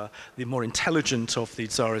Tsarist, the more intelligent of the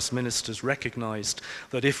Tsarist ministers recognized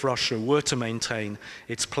that if Russia were to maintain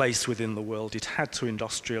its place within the world, it had to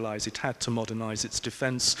industrialize, it had to modernize its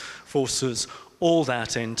defense forces. All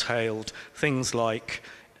that entailed things like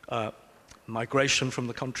migration from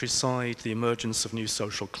the countryside, the emergence of new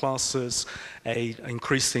social classes, an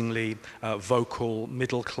increasingly vocal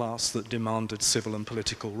middle class that demanded civil and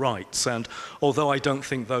political rights. And although I don't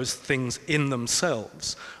think those things in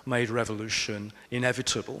themselves made revolution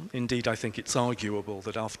inevitable, indeed I think it's arguable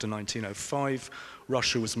that after 1905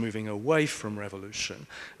 Russia was moving away from revolution,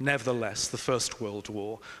 nevertheless the First World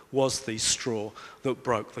War was the straw that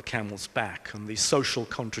broke the camel's back, and the social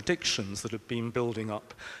contradictions that had been building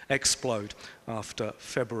up explode after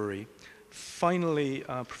February. Finally,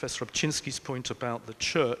 Professor Obczynski's point about the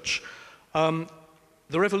church.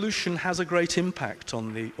 The revolution has a great impact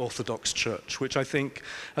on the Orthodox Church, which I think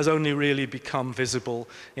has only really become visible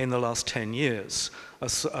in the last 10 years.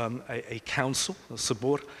 A council, a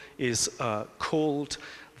Sobor, is called.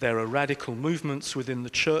 There are radical movements within the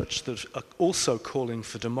church that are also calling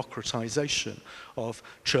for democratization of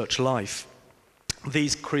church life.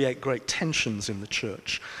 These create great tensions in the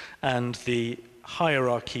church, and the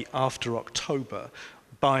hierarchy after October,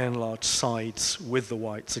 by and large, sides with the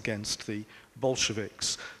whites against the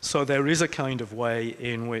Bolsheviks. So there is a kind of way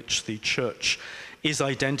in which the church is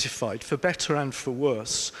identified, for better and for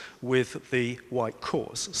worse, with the white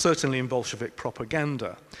cause, certainly in Bolshevik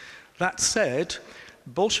propaganda. That said,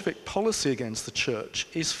 Bolshevik policy against the church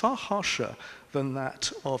is far harsher than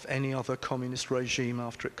that of any other communist regime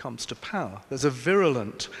after it comes to power. There's a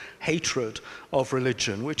virulent hatred of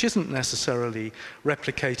religion, which isn't necessarily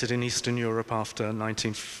replicated in Eastern Europe after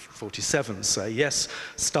 1947, say. Yes,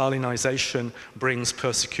 Stalinization brings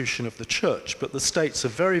persecution of the church, but the states are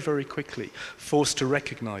very, very quickly forced to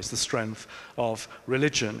recognize the strength of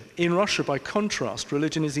religion. In Russia, by contrast,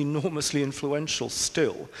 religion is enormously influential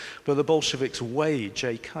still, but the Bolsheviks wage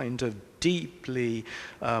a kind of deeply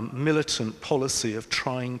militant policy of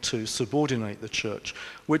trying to subordinate the church,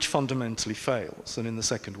 which fundamentally fails. And in the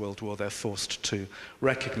Second World War, they're forced to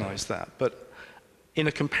recognize that. But in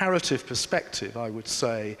a comparative perspective, I would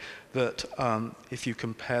say that if you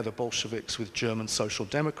compare the Bolsheviks with German Social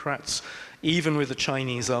Democrats, even with the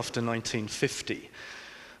Chinese after 1950,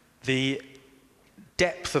 the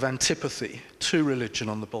depth of antipathy to religion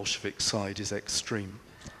on the Bolshevik side is extreme.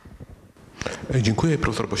 Dziękuję,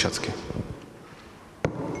 profesor Bosiacki.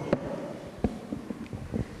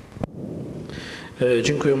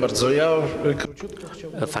 Dziękuję bardzo.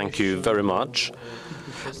 Thank you very much.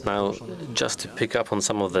 Now, just to pick up on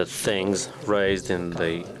some of the things raised in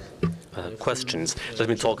the questions, let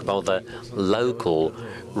me talk about the local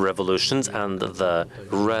revolutions and the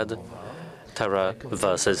red terror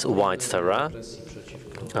versus white terror.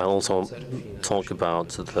 I also talk about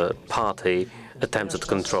the party attempts at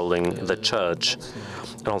controlling the church,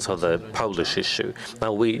 and also the Polish issue.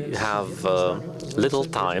 Now, we have little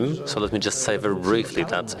time, so let me just say very briefly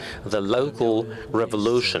that the local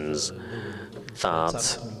revolutions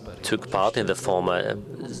that took part in the former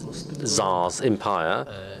Tsar's empire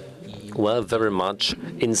were very much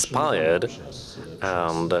inspired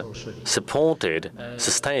and supported,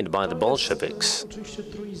 sustained by the Bolsheviks.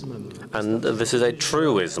 And this is a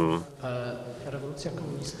truism.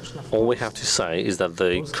 All we have to say is that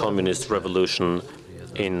the communist revolution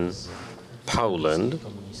in Poland,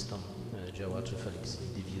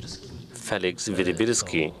 Felix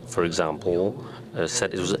Widywirsky, for example,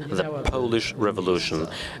 said it was the Polish Revolution.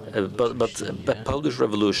 But the Polish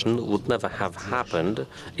Revolution would never have happened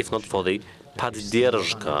if not for the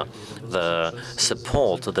Paździerżka, the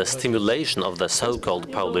support, the stimulation of the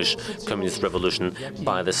so-called Polish Communist Revolution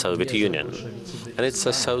by the Soviet Union. And it's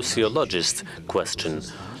a sociologist question.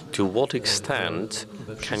 To what extent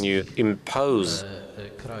can you impose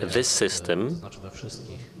this system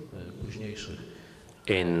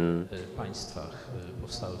in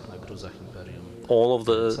all of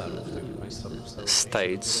the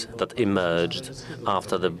states that emerged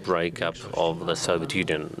after the breakup of the Soviet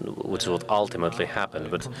Union, which is what ultimately happened,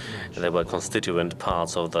 but they were constituent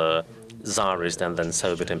parts of the Tsarist and then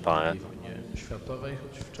Soviet Empire.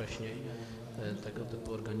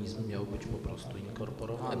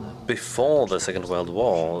 Before the Second World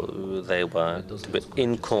War, they were to be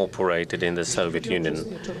incorporated in the Soviet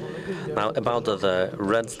Union. Now, about the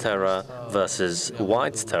Red Terror versus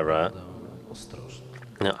White Terror,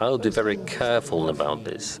 now, I'll be very careful about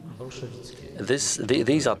this.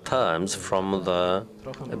 These are terms from the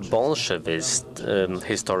Bolshevist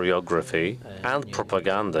historiography and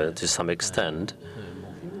propaganda to some extent,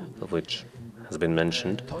 which has been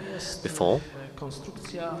mentioned before.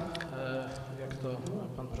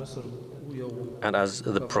 And as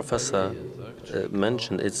the professor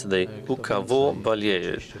mentioned, it's the u kogo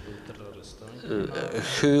более,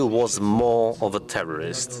 who was more of a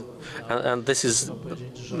terrorist. And this is,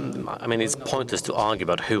 I mean, it's pointless to argue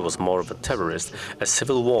about who was more of a terrorist. A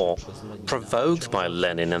civil war provoked by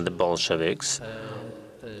Lenin and the Bolsheviks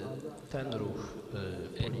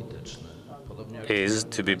is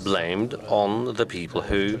to be blamed on the people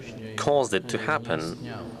who caused it to happen.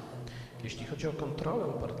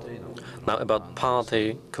 Now, about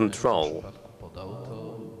party control.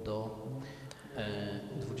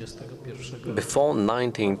 Before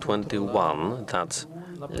 1921, that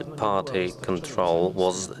party control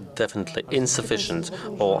was definitely insufficient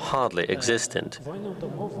or hardly existent.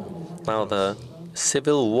 Now, the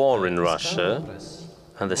civil war in Russia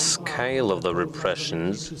and the scale of the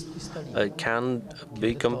repressions can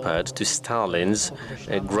be compared to Stalin's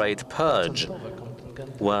Great Purge,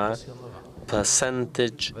 where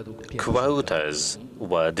percentage quotas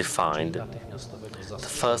were defined. The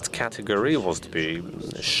first category was to be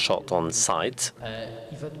shot on sight,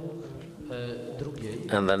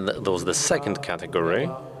 and then there was the second category,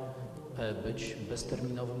 which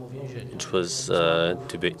was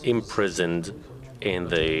to be imprisoned in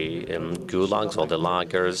the gulags or the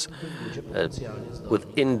lagers with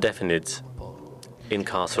indefinite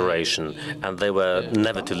incarceration, and they were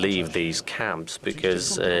never to leave these camps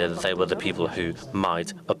because they were the people who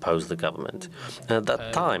might oppose the government. And at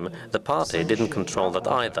that time, the party didn't control that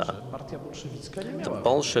either. The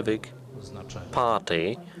Bolshevik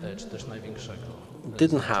party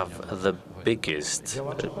didn't have the biggest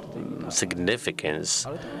significance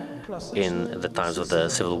in the times of the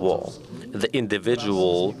Civil War. The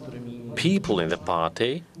individual people in the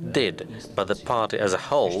party did, but the party as a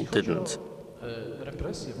whole didn't.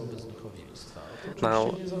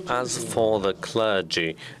 Now, as for the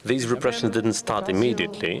clergy, these repressions didn't start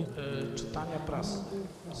immediately.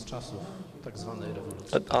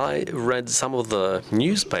 I read some of the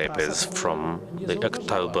newspapers from the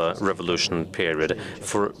October Revolution period.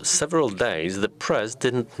 For several days, the press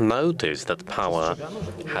didn't notice that power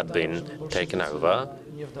had been taken over,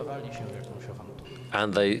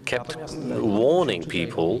 and they kept warning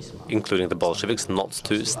people, including the Bolsheviks, not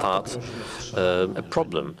to start a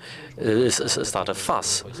problem, start a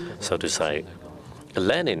fuss, so to say.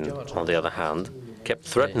 Lenin, on the other hand, kept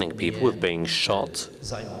threatening people with being shot.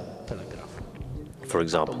 For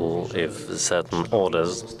example, if certain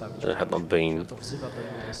orders had not been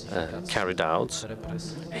carried out,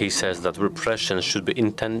 he says that repression should be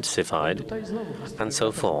intensified, and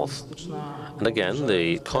so forth. And again,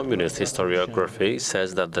 the communist historiography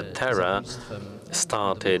says that the terror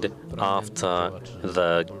started after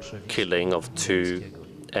the killing of 2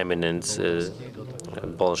 eminent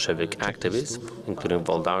Bolshevik activists, including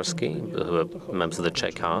Wodarski, who were members of the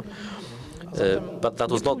Cheka. But that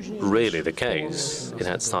was not really the case. It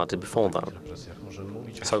had started before that.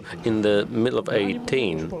 So in the middle of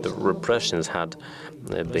 18, the repressions had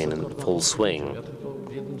been in full swing.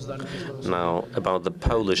 Now, about the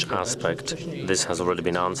Polish aspect, this has already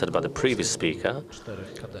been answered by the previous speaker.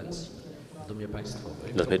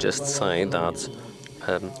 Let me just say that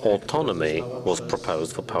autonomy was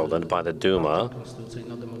proposed for Poland by the Duma,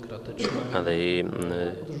 and the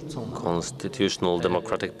Constitutional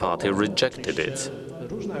Democratic Party rejected it.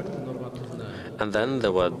 And then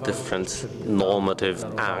there were different normative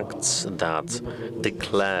acts that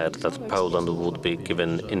declared that Poland would be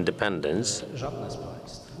given independence,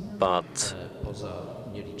 but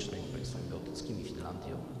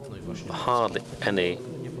hardly any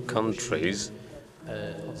countries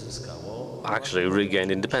actually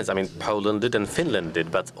regained independence. I mean, Poland did and Finland did,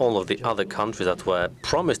 but all of the other countries that were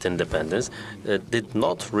promised independence did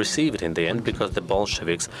not receive it in the end because the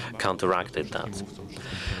Bolsheviks counteracted that.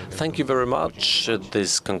 Thank you very much.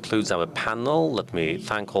 This concludes our panel. Let me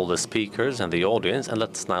thank all the speakers and the audience, and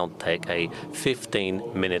let's now take a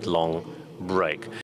 15-minute long break.